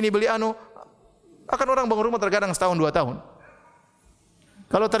pilih ini, beli anu. Akan orang bangun rumah terkadang setahun 2 tahun.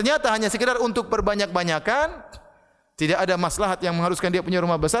 Kalau ternyata hanya sekedar untuk berbanyak-banyakan, tidak ada maslahat yang mengharuskan dia punya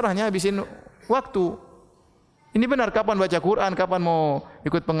rumah besar, hanya habisin waktu. Ini benar, kapan baca Quran, kapan mau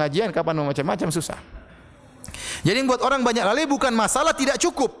ikut pengajian, kapan mau macam-macam, susah. Jadi yang buat orang banyak lalai bukan masalah tidak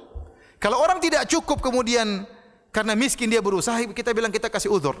cukup. Kalau orang tidak cukup kemudian karena miskin dia berusaha, kita bilang kita kasih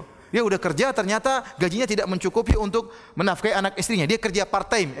uzur. Dia udah kerja ternyata gajinya tidak mencukupi untuk menafkahi anak istrinya. Dia kerja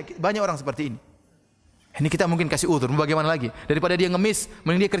part time. Banyak orang seperti ini. Ini kita mungkin kasih uzur. Bagaimana lagi? Daripada dia ngemis,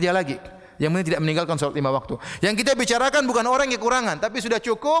 mending dia kerja lagi. Yang penting tidak meninggalkan sholat 5 waktu. Yang kita bicarakan bukan orang yang kekurangan, tapi sudah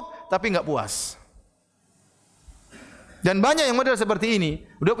cukup tapi enggak puas. Dan banyak yang model seperti ini,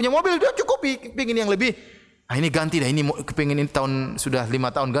 udah punya mobil, udah cukupi, pingin yang lebih. Ah ini ganti dah, ini kepingin ini tahun sudah 5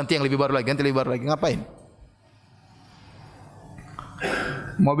 tahun, ganti yang lebih baru lagi, ganti lebih baru lagi. Ngapain?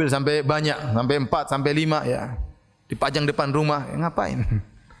 Mobil sampai banyak, sampai 4, sampai 5 ya. Dipajang depan rumah, ya ngapain?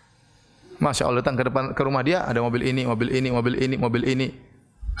 Masya Allah, datang ke rumah dia ada mobil ini, mobil ini, mobil ini, mobil ini.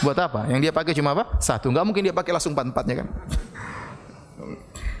 Buat apa? Yang dia pakai cuma apa? 1. Enggak mungkin dia pakai langsung 4-4-nya kan.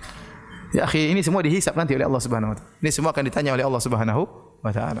 Ya akhi, ini semua dihisab nanti oleh Allah Subhanahu wa taala. Ini semua akan ditanya oleh Allah Subhanahu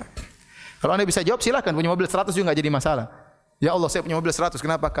wa taala. Kalau Anda bisa jawab silakan, punya mobil 100 juga enggak jadi masalah. Ya Allah, saya punya mobil 100,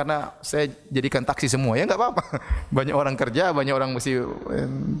 kenapa? Karena saya jadikan taksi semua. Ya enggak apa-apa. Banyak orang kerja, banyak orang mesti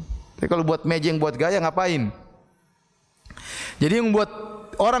kalau buat mejeng, buat gaya ngapain? Jadi yang buat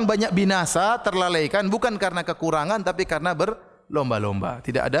orang banyak binasa, terlalaikan bukan karena kekurangan tapi karena berlomba-lomba,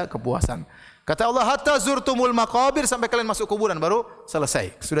 tidak ada kepuasan. Kata Allah, hatta zurtumul maqabir, sampai kalian masuk kuburan baru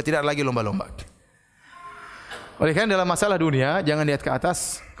selesai. Sudah tidak lagi lomba-lomba. Oleh karena dalam masalah dunia, jangan lihat ke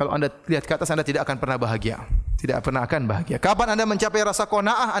atas. Kalau Anda lihat ke atas, Anda tidak akan pernah bahagia. Tidak pernah akan bahagia. Kapan Anda mencapai rasa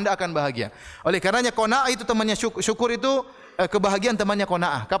qanaah, Anda akan bahagia. Oleh karenanya qanaah itu temannya syukur itu kebahagiaan temannya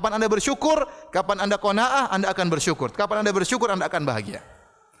qanaah. Kapan Anda bersyukur, kapan Anda qanaah, Anda akan bersyukur. Kapan Anda bersyukur, Anda akan bahagia.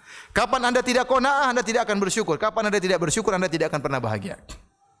 Kapan Anda tidak qanaah, Anda tidak akan bersyukur. Kapan Anda tidak bersyukur, Anda tidak akan pernah bahagia.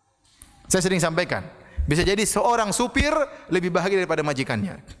 Saya sering sampaikan, bisa jadi seorang supir lebih bahagia daripada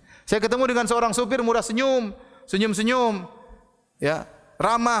majikannya. Saya ketemu dengan seorang supir murah senyum, ya,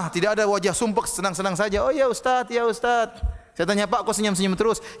 ramah, tidak ada wajah sumpek, senang-senang saja. Oh ya Ustadz, ya Ustadz. Saya tanya, Pak, kok senyum-senyum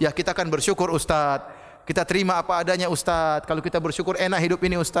terus? Ya kita akan bersyukur Ustadz. Kita terima apa adanya Ustadz. Kalau kita bersyukur enak hidup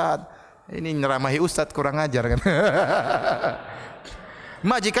ini Ustadz. Ini nyeramahi Ustadz, kurang ajar kan.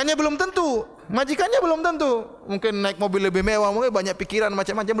 Majikannya belum tentu. Mungkin naik mobil lebih mewah, mungkin banyak pikiran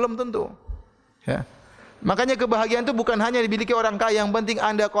macam-macam, belum tentu. Ya. Makanya kebahagiaan itu bukan hanya dimiliki orang kaya, yang penting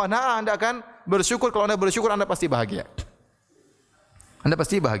Anda qanaah, Anda akan bersyukur. Kalau Anda bersyukur, Anda pasti bahagia. Anda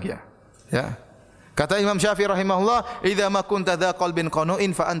pasti bahagia. Ya. Kata Imam Syafi'i rahimahullah, "Idza ma kunta dza qalbin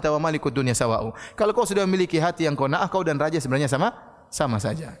qanu'in fa anta wa malikud dunya sawa'u." Kalau kau sudah memiliki hati yang qanaah, kau dan raja sebenarnya sama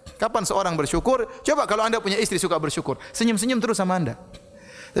saja. Kapan seorang bersyukur? Coba kalau Anda punya istri suka bersyukur, senyum-senyum terus sama Anda.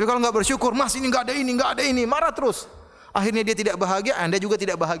 Tapi kalau enggak bersyukur, Mas ini enggak ada ini, marah terus. Akhirnya dia tidak bahagia, Anda juga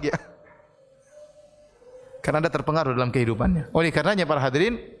tidak bahagia. Karena Anda terpengaruh dalam kehidupannya. Oleh karenanya para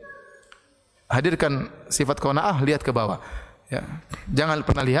hadirin, hadirkan sifat qanaah, lihat ke bawah. Ya. Jangan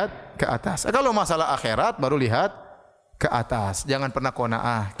pernah lihat ke atas. Kalau masalah akhirat baru lihat ke atas. Jangan pernah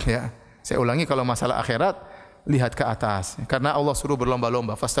qanaah, ya. Saya ulangi, kalau masalah akhirat lihat ke atas. Karena Allah suruh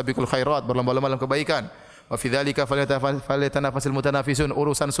berlomba-lomba, fastabiqul khairat, berlomba-lomba dalam kebaikan. Wa fi dzalika falyatanafasul mutanafisun,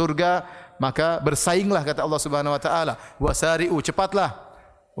 urusan surga maka bersainglah kata Allah Subhanahu wa taala. Wasari'u, cepatlah.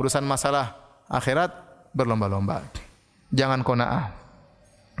 Urusan masalah akhirat berlomba-lomba. Jangan qanaah.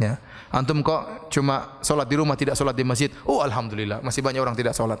 Ya. Antum kok cuma salat di rumah, tidak salat di masjid. Oh alhamdulillah, masih banyak orang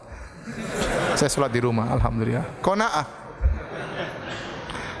tidak salat. Saya salat di rumah, alhamdulillah. Qanaah.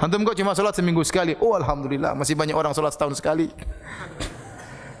 Antum kok cuma salat seminggu sekali. Oh alhamdulillah, masih banyak orang salat setahun sekali.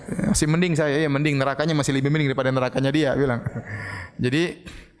 Masih mending saya, ya mending, nerakanya masih lebih mending daripada nerakanya dia, bilang. Jadi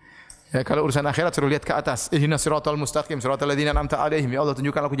ya, kalau urusan akhirat suruh lihat ke atas. Ihdinas siratal mustaqim, siratal ladzina an'amta 'alaihim. Ya Allah,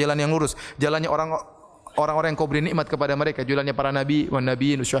 tunjukkan aku jalan yang lurus. Jalannya orang orang-orang yang kau beri nikmat kepada mereka, jalannya para nabi, wan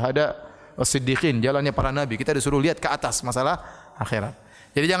nabiyyin, syuhada, was-siddiqin, jalannya para nabi. Kita disuruh lihat ke atas masalah akhirat.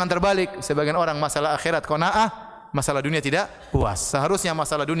 Jadi jangan terbalik, sebagian orang masalah akhirat qanaah, masalah dunia tidak puas. Seharusnya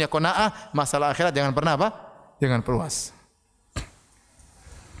masalah dunia qanaah, masalah akhirat jangan pernah apa? Jangan puas.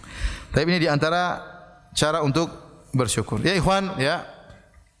 Tapi ini di antara cara untuk bersyukur. Ya ikhwan, ya.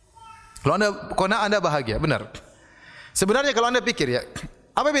 Kalau Anda qanaah, Anda bahagia, benar. Sebenarnya kalau Anda pikir ya,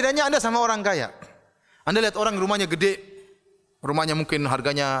 apa bedanya Anda sama orang kaya? Anda lihat orang rumahnya gede, rumahnya mungkin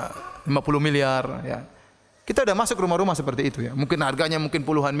harganya 50 miliar, ya. Kita sudah masuk rumah-rumah seperti itu ya. Mungkin harganya mungkin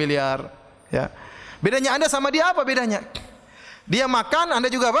puluhan miliar, ya. Bedanya Anda sama dia apa bedanya? Dia makan, Anda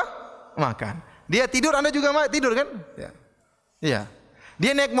juga apa? Makan. Dia tidur, Anda juga tidur kan? Ya. Iya.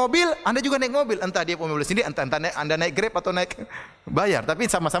 Dia naik mobil, Anda juga naik mobil. Entah dia punya mobil sendiri, entah Anda naik Grab atau naik bayar, tapi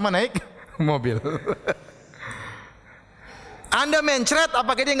sama-sama naik mobil. Anda mencret,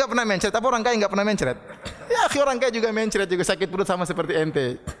 apakah dia enggak pernah mencret? Apa orang kaya enggak pernah mencret? Ya, orang kaya juga mencret, juga sakit perut sama seperti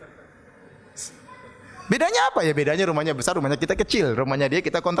ente. Bedanya apa ya? Bedanya rumahnya besar, rumahnya kita kecil, rumahnya dia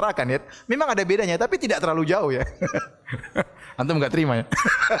kita kontrakan ya. Memang ada bedanya, tapi tidak terlalu jauh ya. Antum enggak terima ya?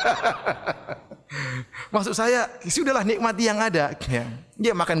 Maksud saya, sudahlah nikmati yang ada. Ya.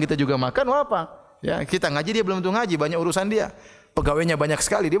 Dia makan, kita juga makan, apa? Ya, kita ngaji, dia belum tentu ngaji, banyak urusan dia. Pegawainya banyak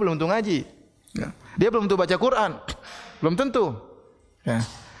sekali, dia belum tentu ngaji. Ya. Dia belum tentu baca Quran. Belum tentu. Ya.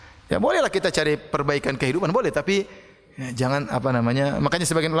 Ya bolehlah kita cari perbaikan kehidupan, boleh, tapi ya, jangan apa namanya. Makanya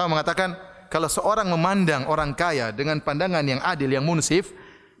sebagian ulama mengatakan kalau seorang memandang orang kaya dengan pandangan yang adil, yang munsif,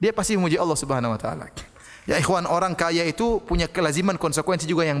 dia pasti memuji Allah Subhanahu wa taala. Ya ikhwan, orang kaya itu punya kelaziman konsekuensi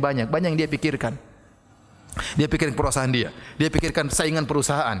juga yang banyak yang dia pikirkan. Dia pikirkan perusahaan dia pikirkan saingan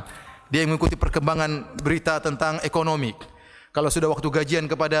perusahaan. Dia mengikuti perkembangan berita tentang ekonomi. Kalau sudah waktu gajian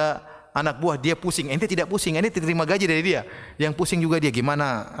kepada anak buah, dia pusing. Ente tidak pusing, ente terima gaji dari dia. Yang pusing juga dia,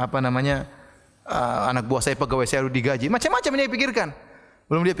 gimana apa namanya anak buah saya, pegawai saya harus digaji. Macam-macam dia pikirkan.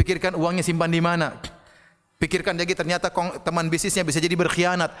 Belum dia pikirkan uangnya simpan di mana. Pikirkan lagi ternyata teman bisnisnya bisa jadi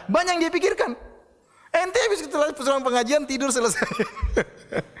berkhianat. Banyak yang dia pikirkan. Ente habis setelah pulang pengajian tidur selesai.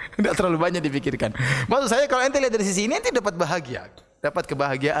 Tidak terlalu banyak dipikirkan. Maksud saya kalau ente lihat dari sisi ini, ente dapat bahagia, dapat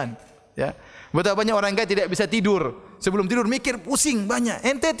kebahagiaan. Ya. Betapa banyak orang kaya tidak bisa tidur. Sebelum tidur mikir pusing banyak.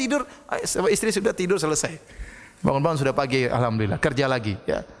 Ente tidur, istri sudah tidur selesai. Bangun-bangun sudah pagi, alhamdulillah. Kerja lagi,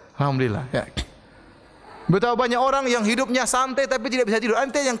 ya. Alhamdulillah, ya. Betapa banyak orang yang hidupnya santai tapi tidak bisa tidur.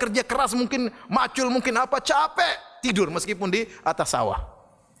 Ente yang kerja keras mungkin macul, mungkin apa, capek, tidur meskipun di atas sawah.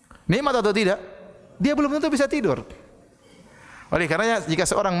 Nikmat atau tidak? Dia belum tentu bisa tidur. Oleh karenanya jika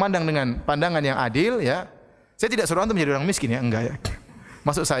seorang mandang dengan pandangan yang adil, ya. Saya tidak suruh antum menjadi orang miskin, ya, enggak ya.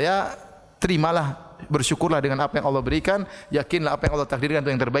 Maksud saya, terimalah, bersyukurlah dengan apa yang Allah berikan, yakinlah apa yang Allah takdirkan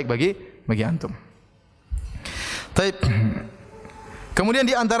itu yang terbaik bagi antum. Taib. Kemudian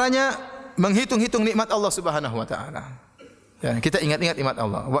di antaranya menghitung-hitung nikmat Allah Subhanahu wa taala. Ya, kita ingat-ingat nikmat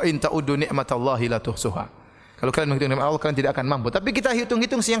Allah. Wa in ta'uddu nikmatallahi la tuhsuha. Kalau kalian menghitung nikmat Allah, kalian tidak akan mampu. Tapi kita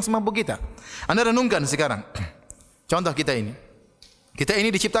hitung-hitung yang semampu kita. Anda renungkan sekarang. Contoh kita ini. Kita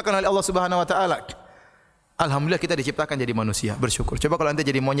ini diciptakan oleh Allah Subhanahu wa taala. Alhamdulillah kita diciptakan jadi manusia, bersyukur. Coba kalau anda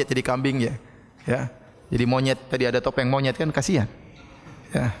jadi monyet, jadi kambing ya. Ya. Jadi monyet, tadi ada topeng monyet kan kasihan.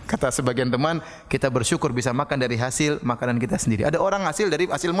 Ya, kata sebagian teman, kita bersyukur bisa makan dari hasil makanan kita sendiri. Ada orang dari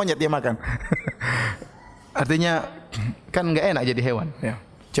hasil monyet dia makan. Artinya kan enggak enak jadi hewan, ya.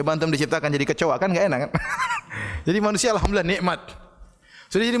 Coba antum diciptakan jadi kecoa kan enggak enak kan? Jadi manusia alhamdulillah nikmat.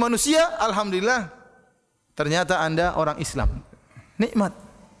 Sudah jadi manusia alhamdulillah ternyata anda orang Islam.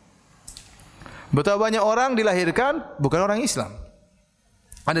 Nikmat. Betapa banyak orang dilahirkan bukan orang Islam.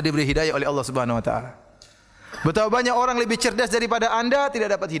 Anda diberi hidayah oleh Allah Subhanahu wa taala. Betapa banyak orang lebih cerdas daripada Anda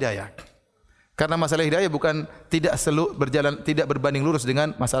tidak dapat hidayah. Karena masalah hidayah bukan tidak berbanding lurus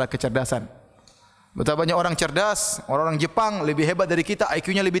dengan masalah kecerdasan. Betapa banyak orang cerdas, orang Jepang lebih hebat dari kita,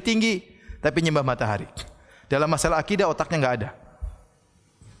 IQ-nya lebih tinggi, tapi nyembah matahari. Dalam masalah akidah otaknya enggak ada.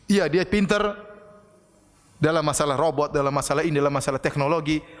 Iya, dia pintar dalam masalah robot, dalam masalah ini, dalam masalah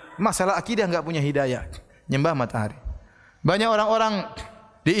teknologi. Masalah akidah enggak punya hidayah, nyembah matahari. Banyak orang-orang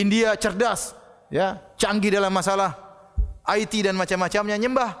di India cerdas, ya, canggih dalam masalah IT dan macam-macamnya,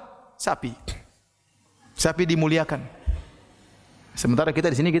 nyembah sapi. Sapi dimuliakan. Sementara kita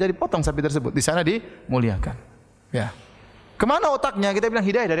di sini kita dipotong sapi tersebut, di sana dimuliakan. Ya. Kemana otaknya? Kita bilang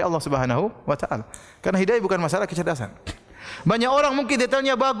hidayah dari Allah Subhanahu wa taala. Karena hidayah bukan masalah kecerdasan. Banyak orang mungkin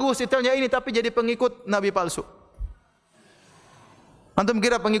detailnya bagus, detailnya ini, tapi jadi pengikut nabi palsu. Antum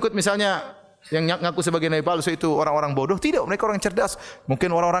kira pengikut misalnya yang ngaku sebagai nabi palsu itu orang-orang bodoh? Tidak, mereka orang cerdas. Mungkin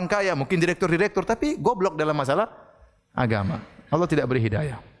orang-orang kaya, mungkin direktur-direktur, tapi goblok dalam masalah agama. Allah tidak beri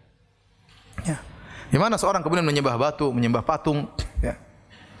hidayah. Ya. Di mana seorang kemudian menyembah batu, menyembah patung, ya.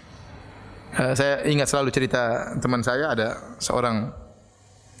 Saya ingat selalu cerita teman saya, ada seorang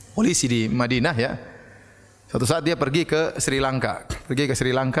polisi di Madinah ya. Suatu saat dia pergi ke Sri Lanka. Pergi ke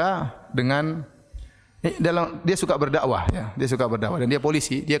Sri Lanka dengan dia suka berdakwah ya. Dia suka berdakwah dan dia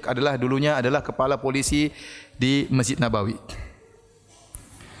polisi. Dia dulunya adalah kepala polisi di Masjid Nabawi.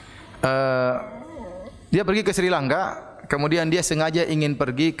 Dia pergi ke Sri Lanka, kemudian dia sengaja ingin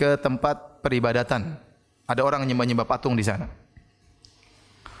pergi ke tempat peribadatan. Ada orang nyembah-nyembah patung di sana.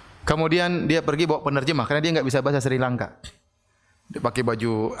 Kemudian dia pergi bawa penerjemah karena dia enggak bisa bahasa Sri Lanka. Dia pakai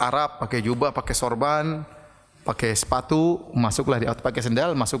baju Arab, pakai jubah, pakai sorban, pakai sepatu, masuklah pakai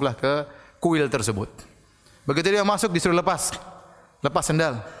sendal, masuklah ke kuil tersebut. Begitu dia masuk disuruh lepas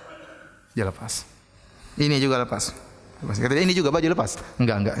sendal. Dia lepas. Ini juga lepas. Kata dia, ini juga baju lepas.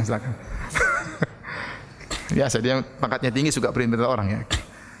 Enggak, silakan. Biasa dia pangkatnya tinggi, suka perintah orang ya.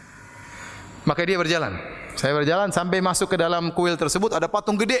 Maka dia berjalan. Saya berjalan sampai masuk ke dalam kuil tersebut, ada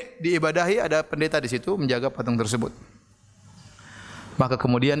patung gede diibadahi, ada pendeta di situ menjaga patung tersebut. Maka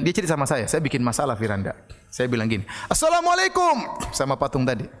kemudian dia cerita sama saya bikin masalah Firanda. Saya bilang gini, "Assalamualaikum" sama patung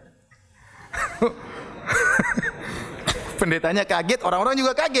tadi. Pendetanya kaget, orang-orang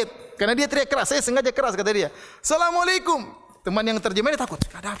juga kaget karena dia teriak keras. Saya sengaja keras kata dia. "Assalamualaikum." Teman yang terjemahnya takut.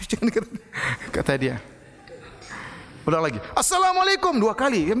 Kata dia. Ulang lagi. "Assalamualaikum" 2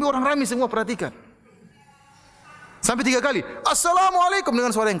 kali. Yang orang ramai semua perhatikan. Sampai 3 kali. "Assalamualaikum"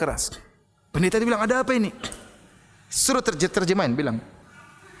 dengan suara yang keras. Pendeta dia bilang, "Ada apa ini?" Suruh terjemahin bilang,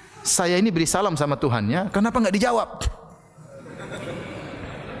 "Saya ini beri salam sama Tuhannya, kenapa enggak dijawab?"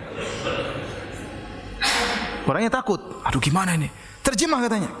 Orangnya takut. Aduh gimana ini? Terjemah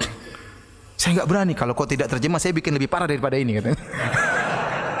katanya. "Saya enggak berani, kalau kau tidak terjemah saya bikin lebih parah daripada ini," katanya.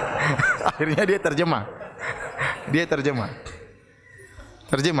 Akhirnya dia terjemah.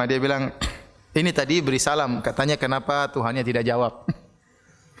 Terjemah dia bilang, "Ini tadi beri salam, katanya kenapa Tuhannya tidak jawab?"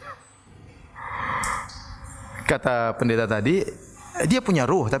 Kata pendeta tadi, dia punya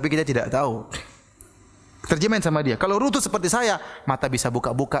ruh tapi kita tidak tahu. Terjemahin sama dia, kalau ruh itu seperti saya, mata bisa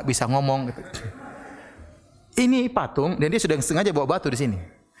buka-buka, bisa ngomong. Ini patung, dan dia sudah sengaja bawa batu di sini.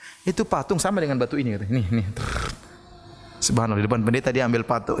 Itu patung sama dengan batu ini, kata. Nih. Subhanallah, di depan pendeta dia ambil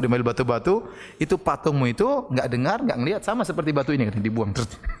batu-batu, itu patungmu itu enggak dengar, enggak ngelihat, sama seperti batu ini, kata, dibuang.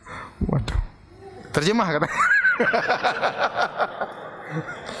 Waduh. Terjemah kata.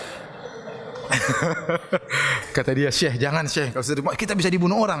 Kata dia, "Syekh, jangan Syekh, kalau kita bisa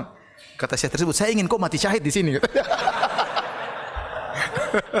dibunuh orang." Kata Syekh tersebut, "Saya ingin kau mati syahid di sini."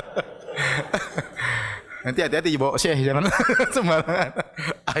 Nanti hati-hati bawa Syekh, jangan sembarangan.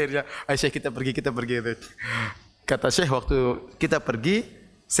 Akhirnya, "Ayo Syekh kita pergi. Kata Syekh, waktu kita pergi,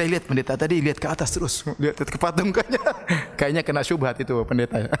 saya lihat pendeta tadi lihat ke atas terus, lihat ke patung kayaknya kena syubhat itu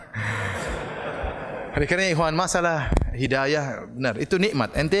pendeta. Karena ikhwan, masalah hidayah benar, itu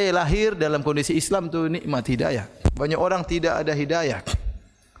nikmat. Ente lahir dalam kondisi Islam itu nikmat hidayah. Banyak orang tidak ada hidayah.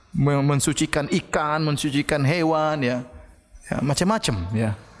 Mensucikan ikan, mensucikan hewan ya macam-macam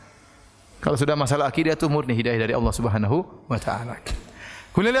ya. Kalau sudah masalah akidah itu murni hidayah dari Allah Subhanahu wa taala.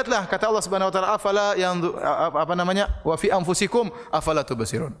 Kemudian lihatlah kata Allah Subhanahu wa taala, afala yang wa fi anfusikum afala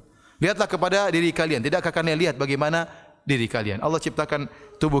tubsirun. Lihatlah kepada diri kalian, tidakkah kalian lihat bagaimana diri kalian? Allah ciptakan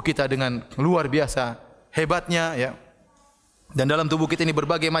tubuh kita dengan luar biasa hebatnya ya. Dan dalam tubuh kita ini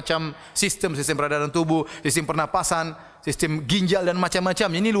berbagai macam sistem peredaran tubuh, sistem pernapasan, sistem ginjal dan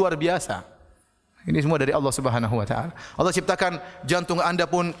macam-macam. Ini luar biasa. Ini semua dari Allah Subhanahu wa taala. Allah ciptakan jantung Anda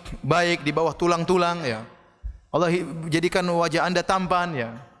pun baik di bawah tulang-tulang ya. Allah jadikan wajah Anda tampan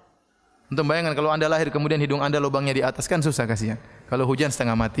ya. Untuk bayangkan kalau Anda lahir kemudian hidung Anda lubangnya di atas, kan susah kasihan. Kalau hujan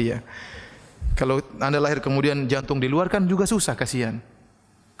setengah mati ya. Kalau Anda lahir kemudian jantung di luar kan juga susah kasihan.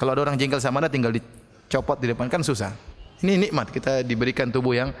 Kalau ada orang jengkel sama Anda tinggal dicopot di depan kan susah. Ini nikmat kita diberikan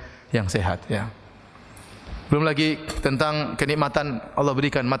tubuh yang sehat ya. Belum lagi tentang kenikmatan Allah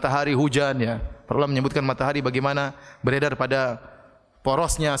berikan matahari, hujan ya. Allah menyebutkan matahari bagaimana beredar pada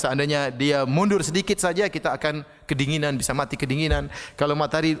porosnya, seandainya dia mundur sedikit saja kita akan kedinginan, bisa mati kedinginan. Kalau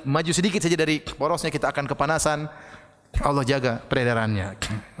matahari maju sedikit saja dari porosnya kita akan kepanasan. Allah jaga peredarannya.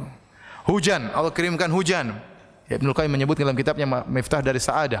 Hujan, Allah kirimkan hujan. Ibnu Qayyim menyebutkan dalam kitabnya Miftah dari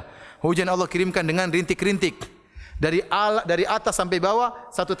Sa'adah. Hujan Allah kirimkan dengan rintik-rintik. Dari atas sampai bawah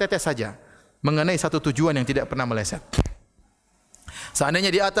satu tetes saja. Mengenai satu tujuan yang tidak pernah meleset. Seandainya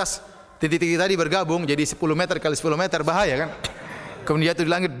di atas titik-titik tadi bergabung jadi 10 meter kali 10 meter, bahaya kan? Kemudian jatuh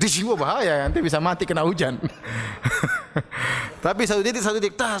di langit, bahaya, nanti bisa mati kena hujan. Tapi satu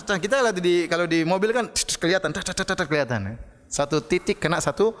titik, kita lihat kalau di mobil kan kelihatan. Satu titik kena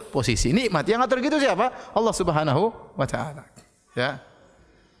satu posisi. Nikmat yang ngatur gitu siapa? Allah Subhanahu wa taala. Ya.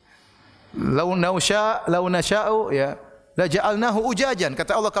 Lau nasya'u ya la ja'alnahu ujajan.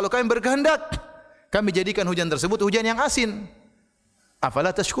 Kata Allah, kalau kami berkehendak, kami jadikan hujan tersebut hujan yang asin.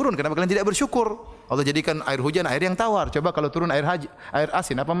 Afala tashkurun? Kenapa kalian tidak bersyukur? Allah jadikan air hujan air yang tawar. Coba kalau turun air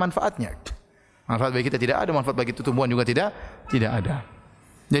asin, apa manfaatnya? Manfaat bagi kita tidak ada, manfaat bagi tumbuhan juga tidak ada.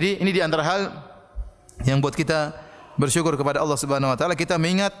 Jadi ini di antara hal yang buat kita bersyukur kepada Allah Subhanahu wa taala, kita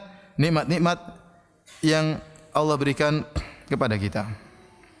mengingat nikmat-nikmat yang Allah berikan kepada kita.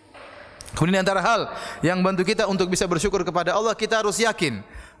 Kemudian di antara hal yang bantu kita untuk bisa bersyukur kepada Allah, kita harus yakin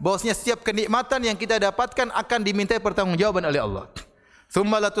bahwasanya setiap kenikmatan yang kita dapatkan akan dimintai pertanggungjawaban oleh Allah.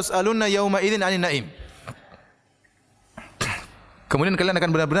 Tsumma latus'alunna yauma idzin 'anil na'im. Kemudian kalian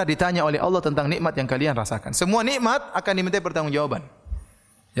akan benar-benar ditanya oleh Allah tentang nikmat yang kalian rasakan. Semua nikmat akan dimintai pertanggungjawaban.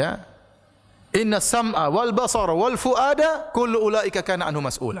 Ya. Inna sam'a wal basara wal fuada kullu ulaika kana anhu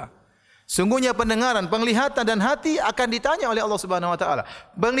mas'ula. Sungguhnya pendengaran, penglihatan dan hati akan ditanya oleh Allah Subhanahu wa taala.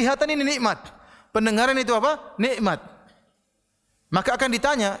 Penglihatan ini nikmat. Pendengaran itu apa? Nikmat. Maka akan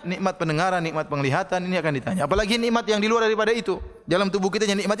ditanya, nikmat pendengaran, nikmat penglihatan ini akan ditanya. Apalagi nikmat yang di luar daripada itu. Dalam tubuh kita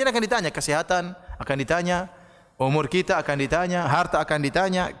yang nikmat ini akan ditanya, kesehatan akan ditanya, umur kita akan ditanya, harta akan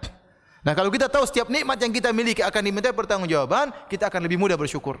ditanya. Nah, kalau kita tahu setiap nikmat yang kita miliki akan dimintai pertanggungjawaban, kita akan lebih mudah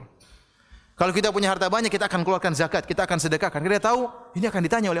bersyukur. Kalau kita punya harta banyak, kita akan keluarkan zakat, kita akan sedekahkan. Kita tahu ini akan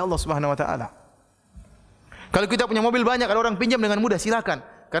ditanya oleh Allah Subhanahu wa taala. Kalau kita punya mobil banyak, kalau orang pinjam dengan mudah, silakan,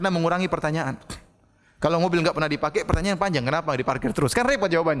 karena mengurangi pertanyaan. Kalau mobil enggak pernah dipakai, pertanyaan panjang, kenapa diparkir terus? Kan repot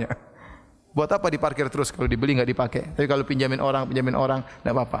jawabannya. Buat apa diparkir terus kalau dibeli enggak dipakai? Tapi kalau pinjamin orang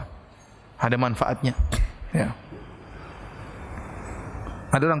enggak apa-apa. Ada manfaatnya. Ya.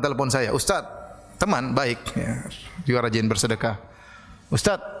 Ada orang telepon saya, Ustadz, teman baik, ya, juga rajin bersedekah.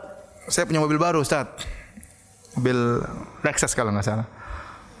 Ustadz, saya punya mobil baru, Ustadz. Mobil Lexus kalau enggak salah.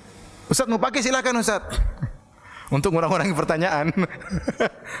 Ustadz mau pakai silakan Ustadz. Untuk orang-orang yang pertanyaan,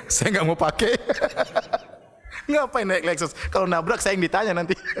 saya enggak mau pakai. Ngapain naik Lexus? Kalau nabrak saya yang ditanya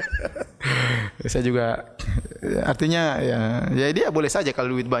nanti. Saya juga, artinya ya dia boleh saja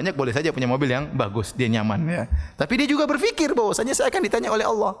kalau duit banyak, boleh saja punya mobil yang bagus, dia nyaman ya. Tapi dia juga berpikir bahwasanya saya akan ditanya oleh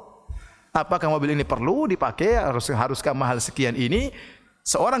Allah. Apakah mobil ini perlu dipakai? Haruskah mahal sekian ini?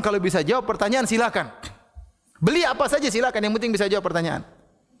 Seorang kalau bisa jawab pertanyaan silakan. Beli apa saja silakan, yang penting bisa jawab pertanyaan.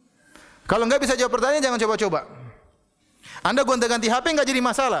 Kalau enggak bisa jawab pertanyaan jangan coba-coba. Anda gonta-ganti HP enggak jadi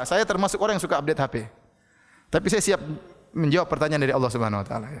masalah. Saya termasuk orang yang suka update HP. Tapi saya siap menjawab pertanyaan dari Allah Subhanahu wa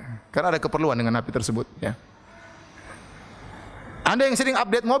taala ya. Karena ada keperluan dengan HP tersebut ya. Anda yang sering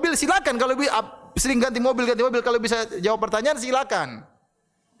update mobil silakan, kalau sering ganti mobil kalau bisa jawab pertanyaan silakan.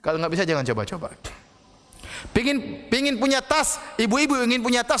 Kalau enggak bisa jangan coba-coba. Pingin punya tas, ibu-ibu ingin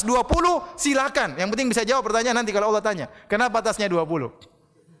punya tas 20, silakan. Yang penting bisa jawab pertanyaan nanti kalau Allah tanya. Kenapa tasnya 20?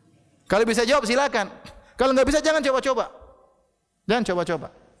 Kalau bisa jawab silakan. Kalau enggak bisa jangan coba-coba. Jangan coba-coba.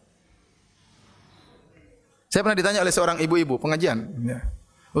 Saya pernah ditanya oleh seorang ibu-ibu pengajian, ya.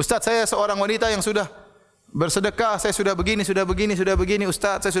 Ustadz, saya seorang wanita yang sudah bersedekah, saya sudah begini,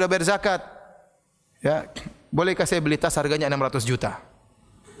 Ustadz, saya sudah bayar zakat. Ya, bolehkah saya beli tas harganya 600 juta?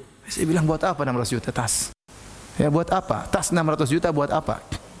 Saya bilang, buat apa 600 juta tas? Ya, buat apa? Tas 600 juta buat apa?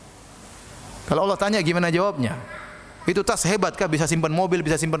 Kalau Allah tanya gimana jawabnya? Itu tas hebat kah? Bisa simpan mobil,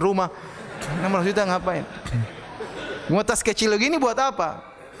 bisa simpan rumah. 600 juta ngapain? Mau tas kecil begini buat apa?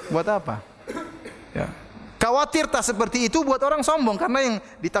 Buat apa? Ya. Khawatir tas seperti itu buat orang sombong karena yang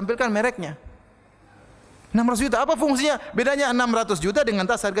ditampilkan mereknya. 600 juta, apa fungsinya? Bedanya 600 juta dengan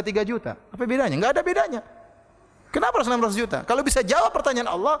tas harga 3 juta. Apa bedanya? Enggak ada bedanya. Kenapa harus 600 juta? Kalau bisa jawab pertanyaan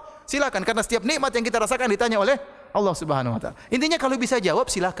Allah, silakan, karena setiap nikmat yang kita rasakan ditanya oleh Allah Subhanahu wa taala. Intinya kalau bisa jawab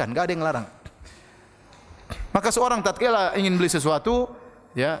silakan, enggak ada yang larang. Maka seorang tatkala ingin beli sesuatu,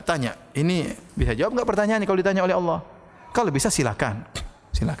 ya, tanya, ini bisa jawab enggak pertanyaannya kalau ditanya oleh Allah? Kalau bisa silakan.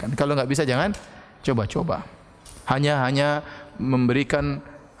 Silakan. Kalau enggak bisa jangan coba-coba. Hanya memberikan,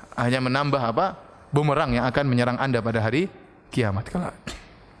 hanya menambah apa? Bumerang yang akan menyerang Anda pada hari kiamat kelak.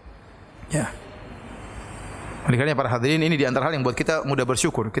 Ya. Oleh karena para hadirin, ini di antara hal yang buat kita mudah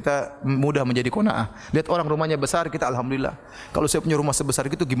bersyukur, kita mudah menjadi qanaah. Lihat orang rumahnya besar, kita alhamdulillah. Kalau saya punya rumah sebesar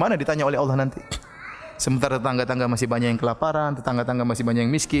itu gimana ditanya oleh Allah nanti? Sementara tetangga-tetangga masih banyak yang kelaparan, tetangga-tetangga masih banyak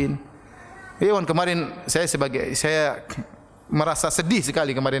yang miskin. Kemarin saya merasa sedih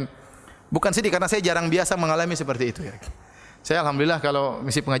sekali kemarin. Bukan sedih karena saya jarang biasa mengalami seperti itu ya. Saya alhamdulillah kalau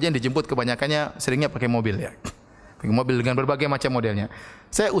misi pengajian dijemput kebanyakannya seringnya pakai mobil ya. Pakai mobil dengan berbagai macam modelnya.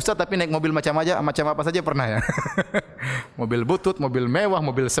 Saya ustadz tapi naik mobil macam apa saja pernah ya. Mobil butut, mobil mewah,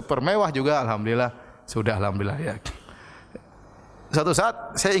 mobil super mewah juga alhamdulillah. Sudah alhamdulillah ya. Suatu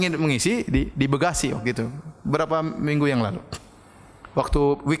saat saya ingin mengisi di Bekasi waktu itu. Beberapa minggu yang lalu.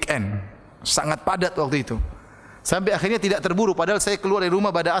 Waktu weekend. Sangat padat waktu itu. Sampai akhirnya tidak terburu padahal saya keluar dari rumah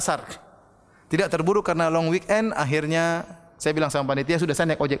pada asar. Tidak terburu karena long weekend, akhirnya saya bilang sama panitia, sudah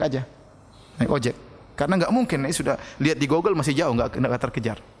saya naik ojek aja. Naik ojek. Karena enggak mungkin, ini sudah lihat di Google masih jauh, enggak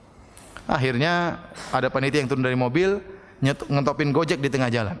terkejar. Akhirnya ada panitia yang turun dari mobil, ngentopin Gojek di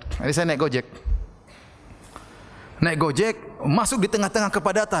tengah jalan. Jadi saya naik Gojek. Naik Gojek, masuk di tengah-tengah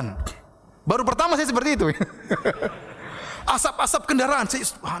kepadatan. Baru pertama saya seperti itu. Asap-asap kendaraan.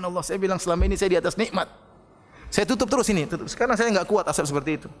 Subhanallah, saya bilang selama ini saya di atas nikmat. Saya tutup terus ini. Sekarang saya enggak kuat asap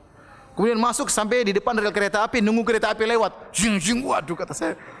seperti itu. Kemudian masuk sampai di depan rel kereta api, nunggu kereta api lewat. Jing, waduh, kata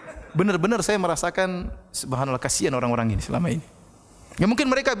saya. Benar-benar saya merasakan, subhanallah, kasihan orang-orang ini selama ini. Ya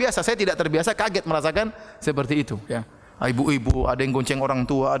mungkin mereka biasa, saya tidak terbiasa, kaget merasakan seperti itu. Ya, ibu-ibu, ada yang gonceng orang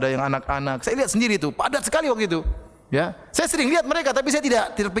tua, ada yang anak-anak. Saya lihat sendiri itu, padat sekali waktu itu. Ya, saya sering lihat mereka, tapi saya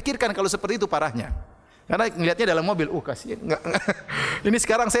tidak terpikirkan kalau seperti itu parahnya. Karena melihatnya dalam mobil, kasihan. Ini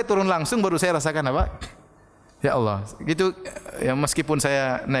sekarang saya turun langsung, baru saya rasakan apa? Ya Allah, gitu ya, meskipun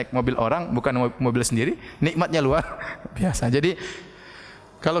saya naik mobil orang, bukan mobil sendiri, nikmatnya luar biasa. Jadi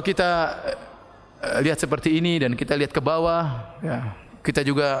kalau kita lihat seperti ini dan kita lihat ke bawah, ya, kita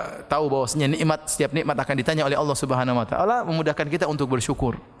juga tahu bahwasanya setiap nikmat akan ditanya oleh Allah Subhanahu wa taala, memudahkan kita untuk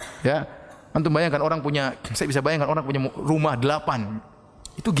bersyukur. Ya. Antum bayangkan saya bisa bayangkan orang punya rumah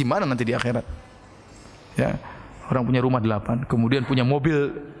 8. Itu gimana nanti di akhirat? Ya. Orang punya rumah 8, kemudian punya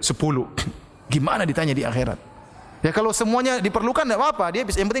mobil 10. Gimana ditanya di akhirat? Ya kalau semuanya diperlukan enggak apa-apa,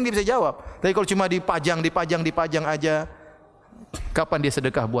 yang penting dia bisa jawab. Tapi kalau cuma dipajang aja, kapan dia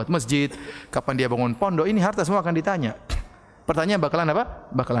sedekah buat masjid, kapan dia bangun pondok, ini harta semua akan ditanya. Pertanyaan bakalan apa?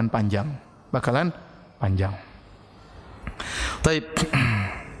 Bakalan panjang. Taib.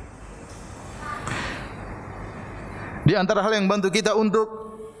 Di antara hal yang bantu kita untuk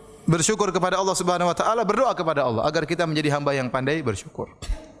bersyukur kepada Allah Subhanahu wa taala, berdoa kepada Allah agar kita menjadi hamba yang pandai bersyukur.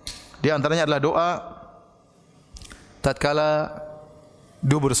 Di antaranya adalah doa tatkala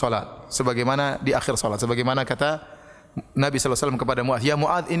dubur salat, sebagaimana di akhir salat, sebagaimana kata Nabi sallallahu alaihi wasallam kepada Muadz, "Ya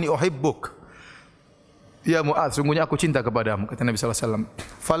Muadz, inni uhibbuk." Ya Muadz, sungguhnya aku cinta kepadamu, kata Nabi sallallahu alaihi wasallam.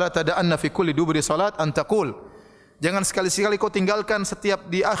 "Fala tada'anna fi kulli duburi salat an taqul." Jangan sekali-sekali kau tinggalkan setiap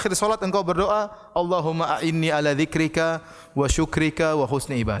di akhir salat engkau berdoa, "Allahumma a'inni ala dzikrika wa syukrika wa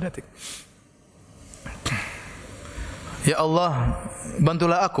husni ibadatik." Ya Allah,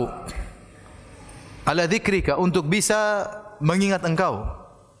 bantulah aku ala dzikrika, untuk bisa mengingat engkau.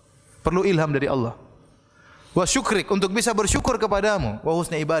 Perlu ilham dari Allah. Wa syukrik, untuk bisa bersyukur kepadamu. Wa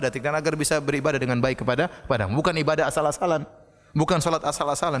husni ibadatik, dan agar bisa beribadah dengan baik kepadamu. Bukan ibadah asal-asalan. Bukan salat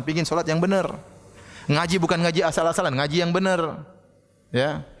asal-asalan, pingin salat yang benar. Ngaji bukan ngaji asal-asalan, ngaji yang benar.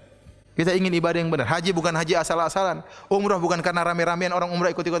 Ya. Kita ingin ibadah yang benar. Haji bukan haji asal-asalan. Umrah bukan karena rame-ramean orang umrah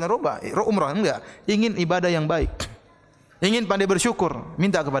ikut-ikutan umrah, enggak. Ingin ibadah yang baik. Ingin pandai bersyukur,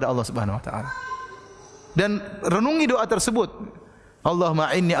 minta kepada Allah Subhanahu wa taala. Dan renungi doa tersebut.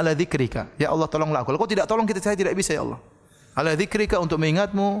 Allahumma inni ala dzikrika. Ya Allah, tolonglah aku. Kalau kau tidak tolong saya tidak bisa, ya Allah. Ala dzikrika, untuk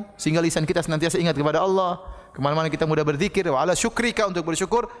mengingatmu, sehingga lisan kita senantiasa ingat kepada Allah. Kemana-mana kita mudah berzikir. Wa ala syukrika, untuk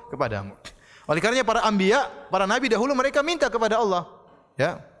bersyukur kepadamu. Oleh karenanya para anbiya, para nabi dahulu mereka minta kepada Allah,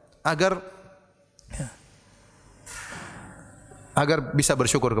 ya, agar bisa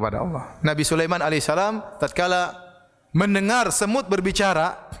bersyukur kepada Allah. Nabi Sulaiman alaihissalam tatkala mendengar semut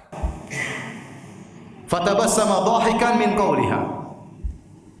berbicara, fatabassama dhahikan min qawliha.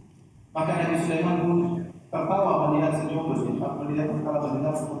 Maka Nabi Sulaiman pun tertawa melihat senyum melihat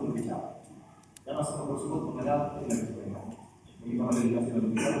mendengar semut berbicara. Karena semut tersebut mengenal Nabi Sulaiman. Bagaimana dijelaskan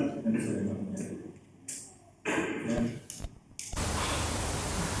Nabi Sulaiman?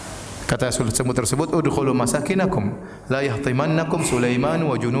 Kata semut tersebut, udkhulu masakinakum la yahtimannakum Sulaiman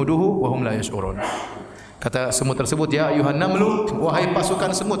wa junuduhu wa hum la yash'urun. Kata semut tersebut, ya ayuhan namlu, wahai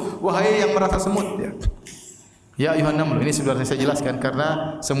pasukan semut, wahai yang merasa semut, ya ayuhan namlu. Ini sudah saya jelaskan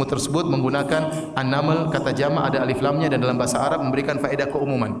karena semut tersebut menggunakan an-naml, kata jama' ada alif lamnya, dan dalam bahasa Arab memberikan faedah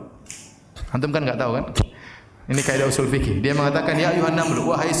keumuman. Antum kan enggak tahu kan? Ini kaidah usul fikih. Dia mengatakan, ya ayuhan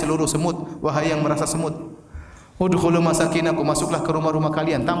namlu, wahai seluruh semut, wahai yang merasa semut. Udkhulu masakinakum, masuklah ke rumah-rumah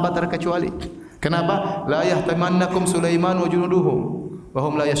kalian tanpa terkecuali. Kenapa? La yahtamannakum Sulaiman wa junuduhu wa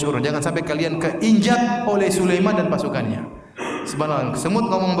hum la yash'urun. Jangan sampai kalian keinjak oleh Sulaiman dan pasukannya. Subhanallah. Semut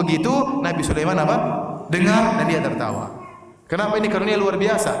ngomong begitu, Nabi Sulaiman apa? Dengar dan dia tertawa. Kenapa? Ini karunia luar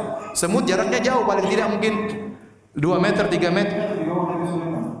biasa. Semut jaraknya jauh, paling tidak mungkin 2 meter, 3 meter di bawah Nabi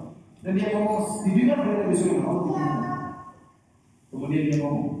Sulaiman. Dan dia ngomong, didengar oleh Nabi Sulaiman. Kemudian dia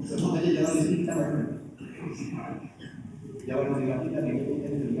ngomong, semut aja jalan di sini kita jalan di sini kita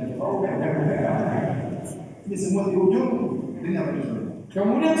dengan bau. Ini semut di ujung dengar Nabi Sulaiman.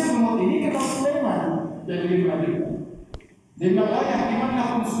 Kemudian semut ini ketemu Sulaiman. Jadi dia bilang, ya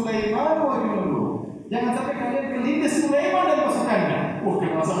gimana Sulaiman wa junuduhu. Jangan sampai kalian kelindes Sulaiman dan pasukannya. Wah,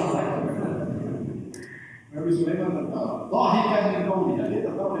 kena masalah saya. Nabi Sulaiman tertawa. Dhahikan min qawliha, dia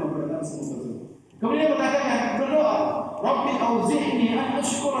tertawa dengan perkataan semua tersebut. Kemudian berkata, berdoa, Rabbi auzi'ni an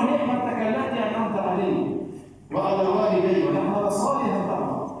ashkura ni'mataka allati an'amta 'alayya wa 'ala walidayya wa a'mala shalihan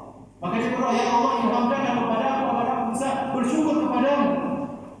tarda. Maka dia berdoa, ya Allah, ilhamkan kepadaku agar aku bisa bersyukur kepadamu.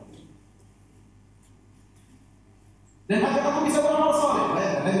 Dan agar aku bisa beramal saleh.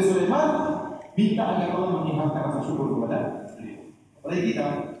 Nabi Sulaiman minta agar Allah mengilhamkan rasa syukur kepada beliau. Apalagi kita,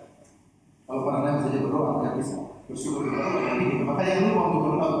 kalau para nabi saja berdoa agar bisa bersyukur kepada Allah, maka yang lupa untuk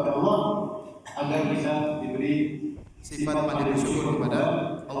berdoa kepada Allah agar bisa diberi sifat pandai bersyukur kepada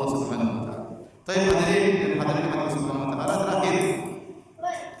Allah Subhanahu wa taala. Tapi hadirin Allah Subhanahu wa taala, terakhir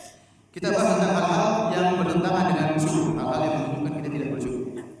kita bahas tentang hal-hal yang bertentangan dengan syukur, hal-hal yang menunjukkan kita tidak bersyukur.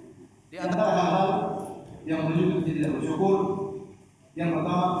 Di antara hal-hal yang menunjukkan kita tidak bersyukur, yang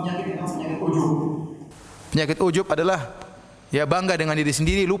pertama penyakit ujub. Penyakit ujub adalah ya bangga dengan diri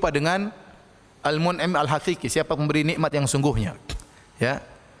sendiri, lupa dengan al-mun'im al-haqiqi, siapa pemberi nikmat yang sungguhnya. Ya.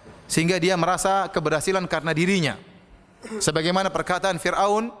 Sehingga dia merasa keberhasilan karena dirinya. Sebagaimana perkataan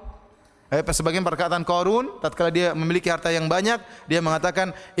Firaun, sebagaimana perkataan Qarun, tatkala dia memiliki harta yang banyak, dia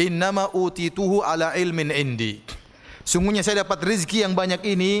mengatakan innama utituhu ala ilmin indi. Sungguhnya saya dapat rezeki yang banyak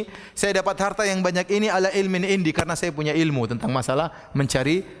ini, saya dapat harta yang banyak ini ala ilmin indi, karena saya punya ilmu tentang masalah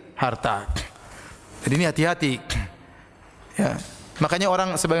mencari harta. Jadi ini hati-hati. Ya. Makanya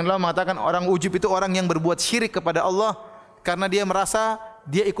orang sebagian ulama mengatakan orang ujub itu orang yang berbuat syirik kepada Allah karena dia merasa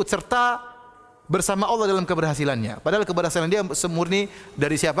dia ikut serta bersama Allah dalam keberhasilannya. Padahal keberhasilan dia semurni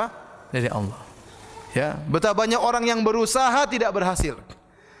dari siapa? Dari Allah. Ya, betapa banyak orang yang berusaha tidak berhasil.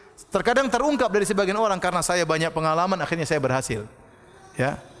 Terkadang terungkap dari sebagian orang, karena saya banyak pengalaman akhirnya saya berhasil.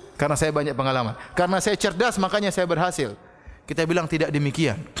 Ya, karena saya banyak pengalaman. Karena saya cerdas makanya saya berhasil. Kita bilang tidak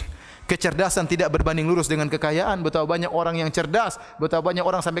demikian. Kecerdasan tidak berbanding lurus dengan kekayaan. Betapa banyak orang yang cerdas, betapa banyak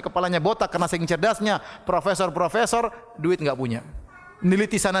orang sampai kepalanya botak karena saking cerdasnya. Profesor duit enggak punya.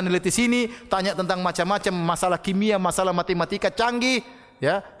 Neliti sana neliti sini, tanya tentang macam-macam masalah kimia, masalah matematika canggih,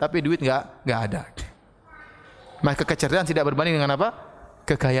 ya, tapi duit enggak ada. Maka kecerdasan tidak berbanding dengan apa?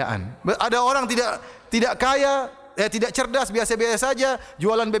 Kekayaan. Ada orang tidak kaya, tidak cerdas, biasa-biasa saja,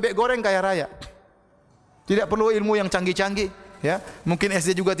 jualan bebek goreng kaya raya. Tidak perlu ilmu yang canggih-canggih, ya. Mungkin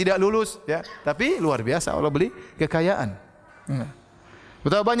SD juga tidak lulus, ya, tapi luar biasa Allah beli kekayaan.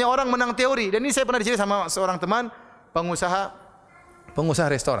 Betapa banyak orang menang teori, dan ini saya pernah diceritakan sama seorang teman pengusaha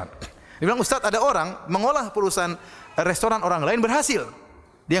restoran. Dia bilang, Ustadz, ada orang mengolah perusahaan restoran orang lain berhasil.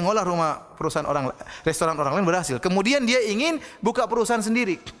 Dia ngolah restoran orang lain berhasil. Kemudian dia ingin buka perusahaan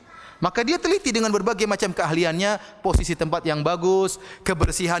sendiri. Maka dia teliti dengan berbagai macam keahliannya, posisi tempat yang bagus,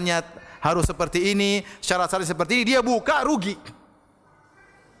 kebersihannya harus seperti ini, syarat-syarat seperti ini, dia buka rugi.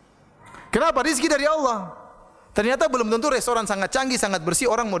 Kenapa? Rezeki dari Allah. Ternyata belum tentu restoran sangat canggih, sangat bersih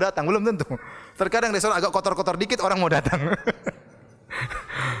orang mau datang, belum tentu. Terkadang restoran agak kotor-kotor dikit orang mau datang.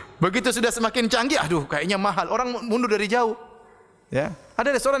 Begitu sudah semakin canggih, aduh kayaknya mahal, orang mundur dari jauh. Ya,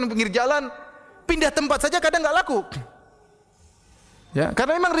 ada restoran di pinggir jalan, pindah tempat saja kadang nggak laku. Ya,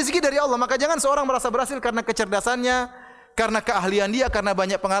 karena memang rezeki dari Allah. Maka jangan seorang merasa berhasil karena kecerdasannya, karena keahlian dia, karena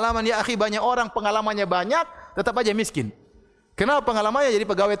banyak pengalaman. Ya akhi, banyak orang pengalamannya banyak, tetap aja miskin. Kenapa pengalamannya jadi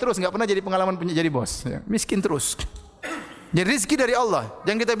pegawai terus, nggak pernah jadi pengalaman jadi bos? Ya, miskin terus. Jadi rezeki dari Allah.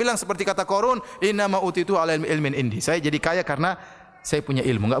 Jangan kita bilang seperti kata Qarun, innama utitu ala ilmin indi. Saya jadi kaya karena saya punya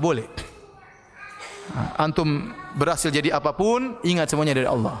ilmu, nggak boleh. Antum berhasil jadi apapun, ingat semuanya dari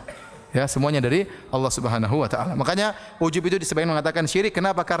Allah. Ya, semuanya dari Allah Subhanahu wa taala. Makanya ujub itu sebagian mengatakan syirik.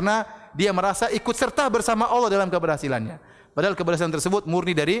 Kenapa? Karena dia merasa ikut serta bersama Allah dalam keberhasilannya. Padahal keberhasilan tersebut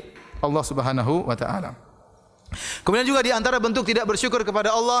murni dari Allah Subhanahu wa taala. Kemudian juga di antara bentuk tidak bersyukur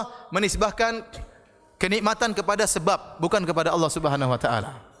kepada Allah, menisbahkan kenikmatan kepada sebab, bukan kepada Allah Subhanahu wa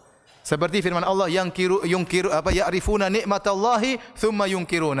taala. Seperti firman Allah, ya'rifuna nikmatallahi tsumma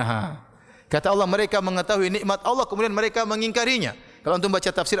yunkirunaha. Kata Allah, mereka mengetahui nikmat Allah kemudian mereka mengingkarinya. Kalau antum baca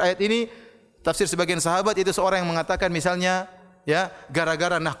tafsir ayat ini, tafsir sebagian sahabat, itu seorang yang mengatakan misalnya, ya,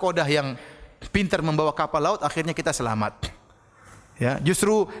 gara-gara nahkodah yang pintar membawa kapal laut akhirnya kita selamat. Ya,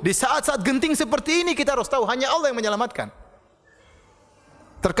 justru di saat-saat genting seperti ini kita harus tahu hanya Allah yang menyelamatkan.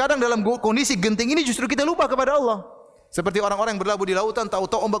 Terkadang dalam kondisi genting ini justru kita lupa kepada Allah. Seperti orang-orang yang berlabuh di lautan,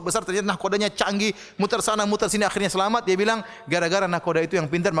 tahu-tahu ombak besar, ternyata nahkodanya canggih, muter sana muter sini akhirnya selamat. Dia bilang gara-gara nahkoda itu yang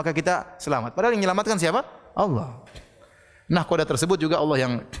pintar maka kita selamat. Padahal yang menyelamatkan siapa? Allah. Nahkoda tersebut juga Allah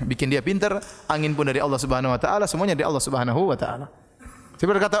yang bikin dia pintar, angin pun dari Allah Subhanahu wa taala, semuanya dari Allah Subhanahu wa taala.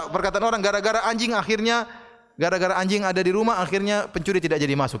 Seperti perkataan orang, gara-gara anjing ada di rumah akhirnya pencuri tidak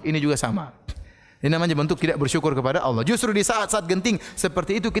jadi masuk. Ini juga sama. Ini namanya bentuk tidak bersyukur kepada Allah. Justru di saat-saat genting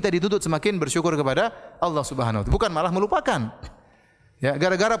seperti itu kita dituntut semakin bersyukur kepada Allah Subhanahu wa taala, bukan malah melupakan. Ya,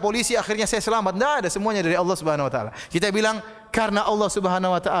 gara-gara polisi akhirnya saya selamat. Tidak ada, semuanya dari Allah Subhanahu wa taala. Kita bilang karena Allah Subhanahu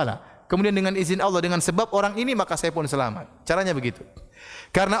wa taala. Kemudian dengan izin Allah, dengan sebab orang ini maka saya pun selamat. Caranya begitu.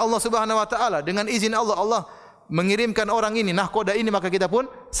 Karena Allah Subhanahu wa taala, dengan izin Allah, Allah mengirimkan orang ini, nahkoda ini, maka kita pun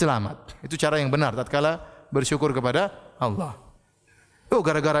selamat. Itu cara yang benar tatkala bersyukur kepada Allah. Oh,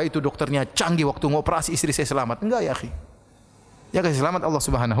 gara-gara itu dokternya canggih waktu ngoperasi istri saya selamat. Enggak ya, akhi. Ya, kasih selamat Allah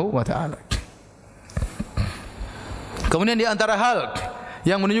Subhanahu wa taala. Kemudian di antara hal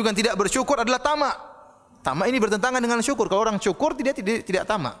yang menunjukkan tidak bersyukur adalah tamak. Tamak ini bertentangan dengan syukur. Kalau orang syukur tidak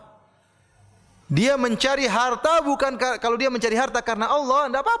tamak. Dia mencari harta bukan kalau dia mencari harta karena Allah,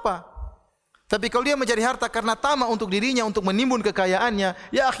 tidak apa-apa. Tapi kalau dia mencari harta karena tamak untuk dirinya, untuk menimbun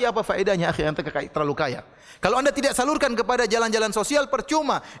kekayaannya, ya akhi, apa faedahnya akhi anda terlalu kaya? Kalau anda tidak salurkan kepada jalan-jalan sosial,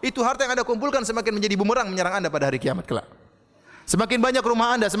 percuma. Itu harta yang anda kumpulkan semakin menjadi bumerang menyerang anda pada hari kiamat kelak. Semakin banyak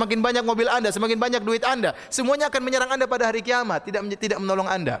rumah anda, semakin banyak mobil anda, semakin banyak duit anda, semuanya akan menyerang anda pada hari kiamat, tidak menolong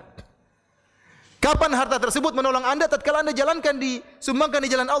anda. Kapan harta tersebut menolong anda? Tatkala anda jalankan disumbangkan di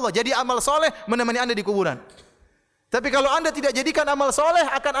jalan Allah, jadi amal soleh menemani anda di kuburan. Tapi kalau anda tidak jadikan amal soleh,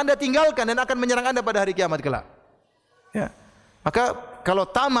 akan anda tinggalkan dan akan menyerang anda pada hari kiamat kelak. Ya. Maka kalau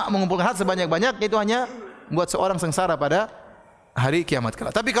tamak mengumpulkan harta sebanyak-banyak, itu hanya membuat seorang sengsara pada hari kiamat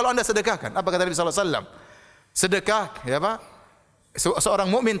kelak. Tapi kalau anda sedekahkan, apa kata Nabi sallallahu alaihi wasallam? Sedekah, ya Pak? Seorang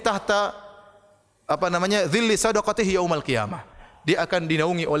mukmin tahta dhilli sadaqatihi yaumal qiyamah. Dia akan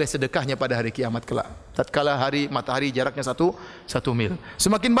dinaungi oleh sedekahnya pada hari kiamat kelak. Tatkala hari matahari jaraknya satu mil.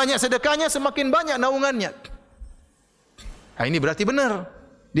 Semakin banyak sedekahnya, semakin banyak naungannya. Nah, ini berarti benar.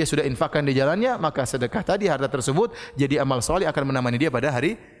 Dia sudah infakkan di jalannya, maka sedekah tadi, harta tersebut jadi amal soleh akan menemani dia pada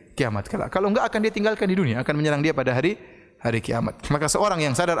hari kiamat kelak. Kalau enggak akan dia tinggalkan di dunia, akan menyerang dia pada hari kiamat. Maka seorang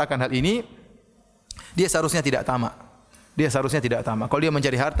yang sadar akan hal ini, dia seharusnya tidak tamak. Kalau dia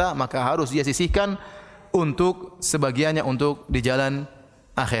mencari harta, maka harus dia sisihkan untuk sebagiannya untuk di jalan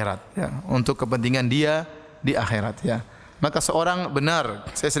akhirat, ya, untuk kepentingan dia di akhirat, ya. Maka seorang benar,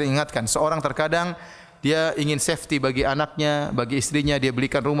 saya sering ingatkan, seorang terkadang dia ingin safety bagi anaknya, bagi istrinya, dia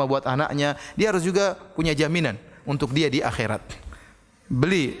belikan rumah buat anaknya, dia harus juga punya jaminan untuk dia di akhirat.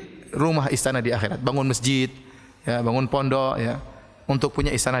 Beli rumah istana di akhirat, bangun masjid, ya, bangun pondok, ya. Untuk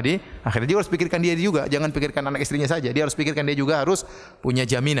punya istana di akhirat. Dia harus pikirkan dia juga, jangan pikirkan anak istrinya saja. Dia harus pikirkan dia juga harus punya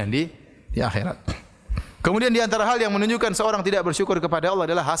jaminan di akhirat. Kemudian di antara hal yang menunjukkan seorang tidak bersyukur kepada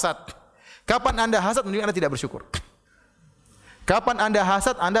Allah adalah hasad. Kapan anda hasad menunjukkan anda tidak bersyukur. Kapan anda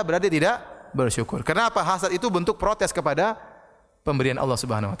hasad, anda berarti tidak bersyukur. Kenapa? Hasad itu bentuk protes kepada pemberian Allah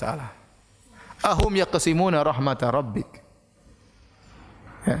Subhanahu wa taala. Ahum yaqsimuna rahmata rabbik.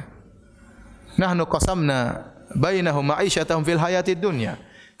 Ya. Nahnu qasamna bainahum ma'isyatahum fil hayatid dunya.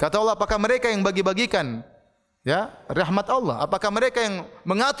 Kata Allah, apakah mereka yang bagi-bagikan, ya, rahmat Allah? Apakah mereka yang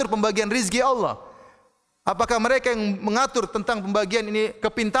mengatur pembagian rizki Allah? Apakah mereka yang mengatur tentang pembagian ini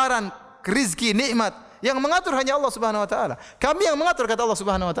kepintaran, rizki, nikmat? Yang mengatur hanya Allah Subhanahu wa taala. Kami yang mengatur, kata Allah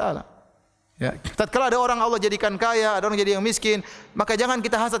Subhanahu wa taala. Ya, tatkala ada orang Allah jadikan kaya, ada orang jadi yang miskin, maka jangan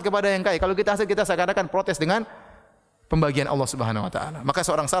kita hasad kepada yang kaya. Kalau kita hasad, kita seakan-akan protes dengan pembagian Allah Subhanahu wa taala. Maka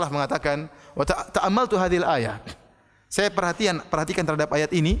seorang salaf mengatakan, "Wa ta'ammaltu hadhil ayat." Saya perhatikan terhadap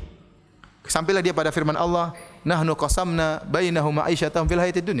ayat ini, sampailah dia pada firman Allah, "Nahnu qasamna bainahum ma'isyatahum fil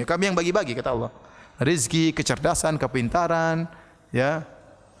hayatid dunya." Kami yang bagi-bagi, kata Allah. Rezeki, kecerdasan, kepintaran, ya,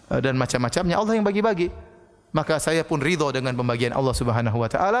 dan macam-macamnya Allah yang bagi-bagi. Maka saya pun ridho dengan pembagian Allah Subhanahu wa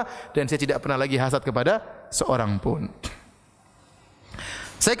taala dan saya tidak pernah lagi hasad kepada seorang pun.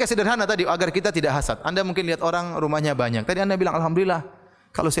 Saya kasih sederhana tadi agar kita tidak hasad. Anda mungkin lihat orang rumahnya banyak. Tadi Anda bilang, alhamdulillah,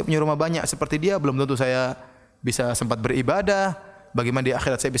 kalau saya punya rumah banyak seperti dia, belum tentu saya bisa sempat beribadah. Bagaimana di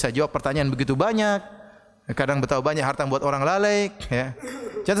akhirat saya bisa jawab pertanyaan begitu banyak. Kadang betapa banyak harta buat orang lalai. Ya.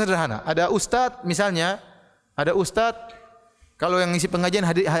 Contoh sederhana. Ada ustadz misalnya, ada ustadz kalau yang ngisi pengajian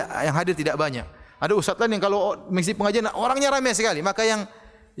yang hadir tidak banyak. Ada ustadz lain yang kalau mengisi pengajian orangnya ramai sekali. Maka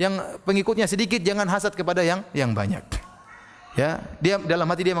yang pengikutnya sedikit, jangan hasad kepada yang banyak. Ya, dia dalam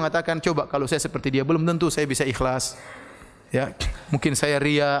hati dia mengatakan, coba kalau saya seperti dia, belum tentu saya bisa ikhlas. Ya, mungkin saya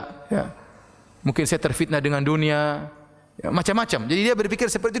ria, ya. Mungkin saya terfitnah dengan dunia, ya, macam-macam. Jadi dia berpikir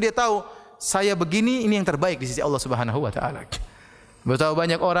seperti itu, dia tahu saya begini, ini yang terbaik di sisi Allah Subhanahu wa taala. Betapa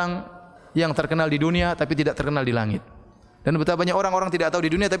banyak orang yang terkenal di dunia tapi tidak terkenal di langit. Dan betapa banyak orang-orang tidak tahu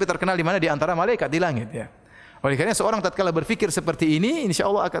di dunia tapi terkenal di mana? Di antara malaikat di langit, ya. Oleh karena seorang tatkala berpikir seperti ini,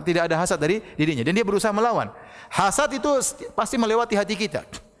 insyaallah akan tidak ada hasad dari dirinya dan dia berusaha melawan. Hasad itu pasti melewati hati kita.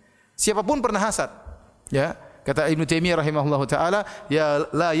 Siapapun pernah hasad. Ya, kata Ibnu Taimiyah rahimahullahu taala, ya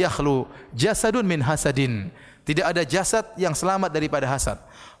la yakhlu jasadun min hasadin. Tidak ada jasad yang selamat daripada hasad.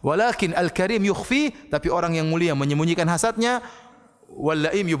 Walakin al-karim yukhfi, tapi orang yang mulia menyembunyikan hasadnya, wal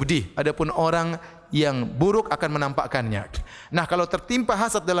laim yubdi. Adapun orang yang buruk akan menampakkannya. Nah, kalau tertimpa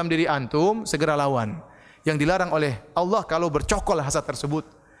hasad dalam diri antum, segera lawan. Yang dilarang oleh Allah kalau bercokol hasad tersebut.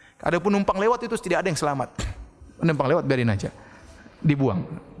 Adapun numpang lewat itu tidak ada yang selamat. Numpang lewat biarin aja. Dibuang,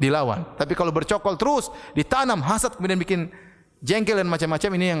 dilawan. Tapi kalau bercokol terus, ditanam hasad kemudian bikin jengkel dan macam-macam,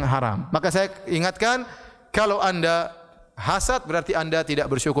 ini yang haram. Maka saya ingatkan, kalau Anda hasad berarti Anda tidak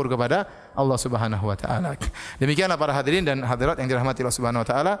bersyukur kepada Allah Subhanahu wa taala. Demikianlah para hadirin dan hadirat yang dirahmati Allah Subhanahu wa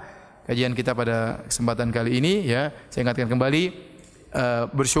taala, kajian kita pada kesempatan kali ini ya. Saya ingatkan kembali,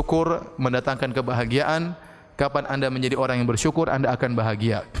 bersyukur mendatangkan kebahagiaan. Kapan Anda menjadi orang yang bersyukur, Anda akan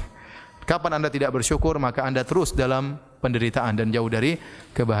bahagia. Kapan Anda tidak bersyukur, maka Anda terus dalam penderitaan dan jauh dari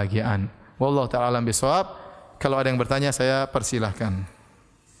kebahagiaan. Wallahu taala alam bisawab. Kalau ada yang bertanya, saya persilahkan.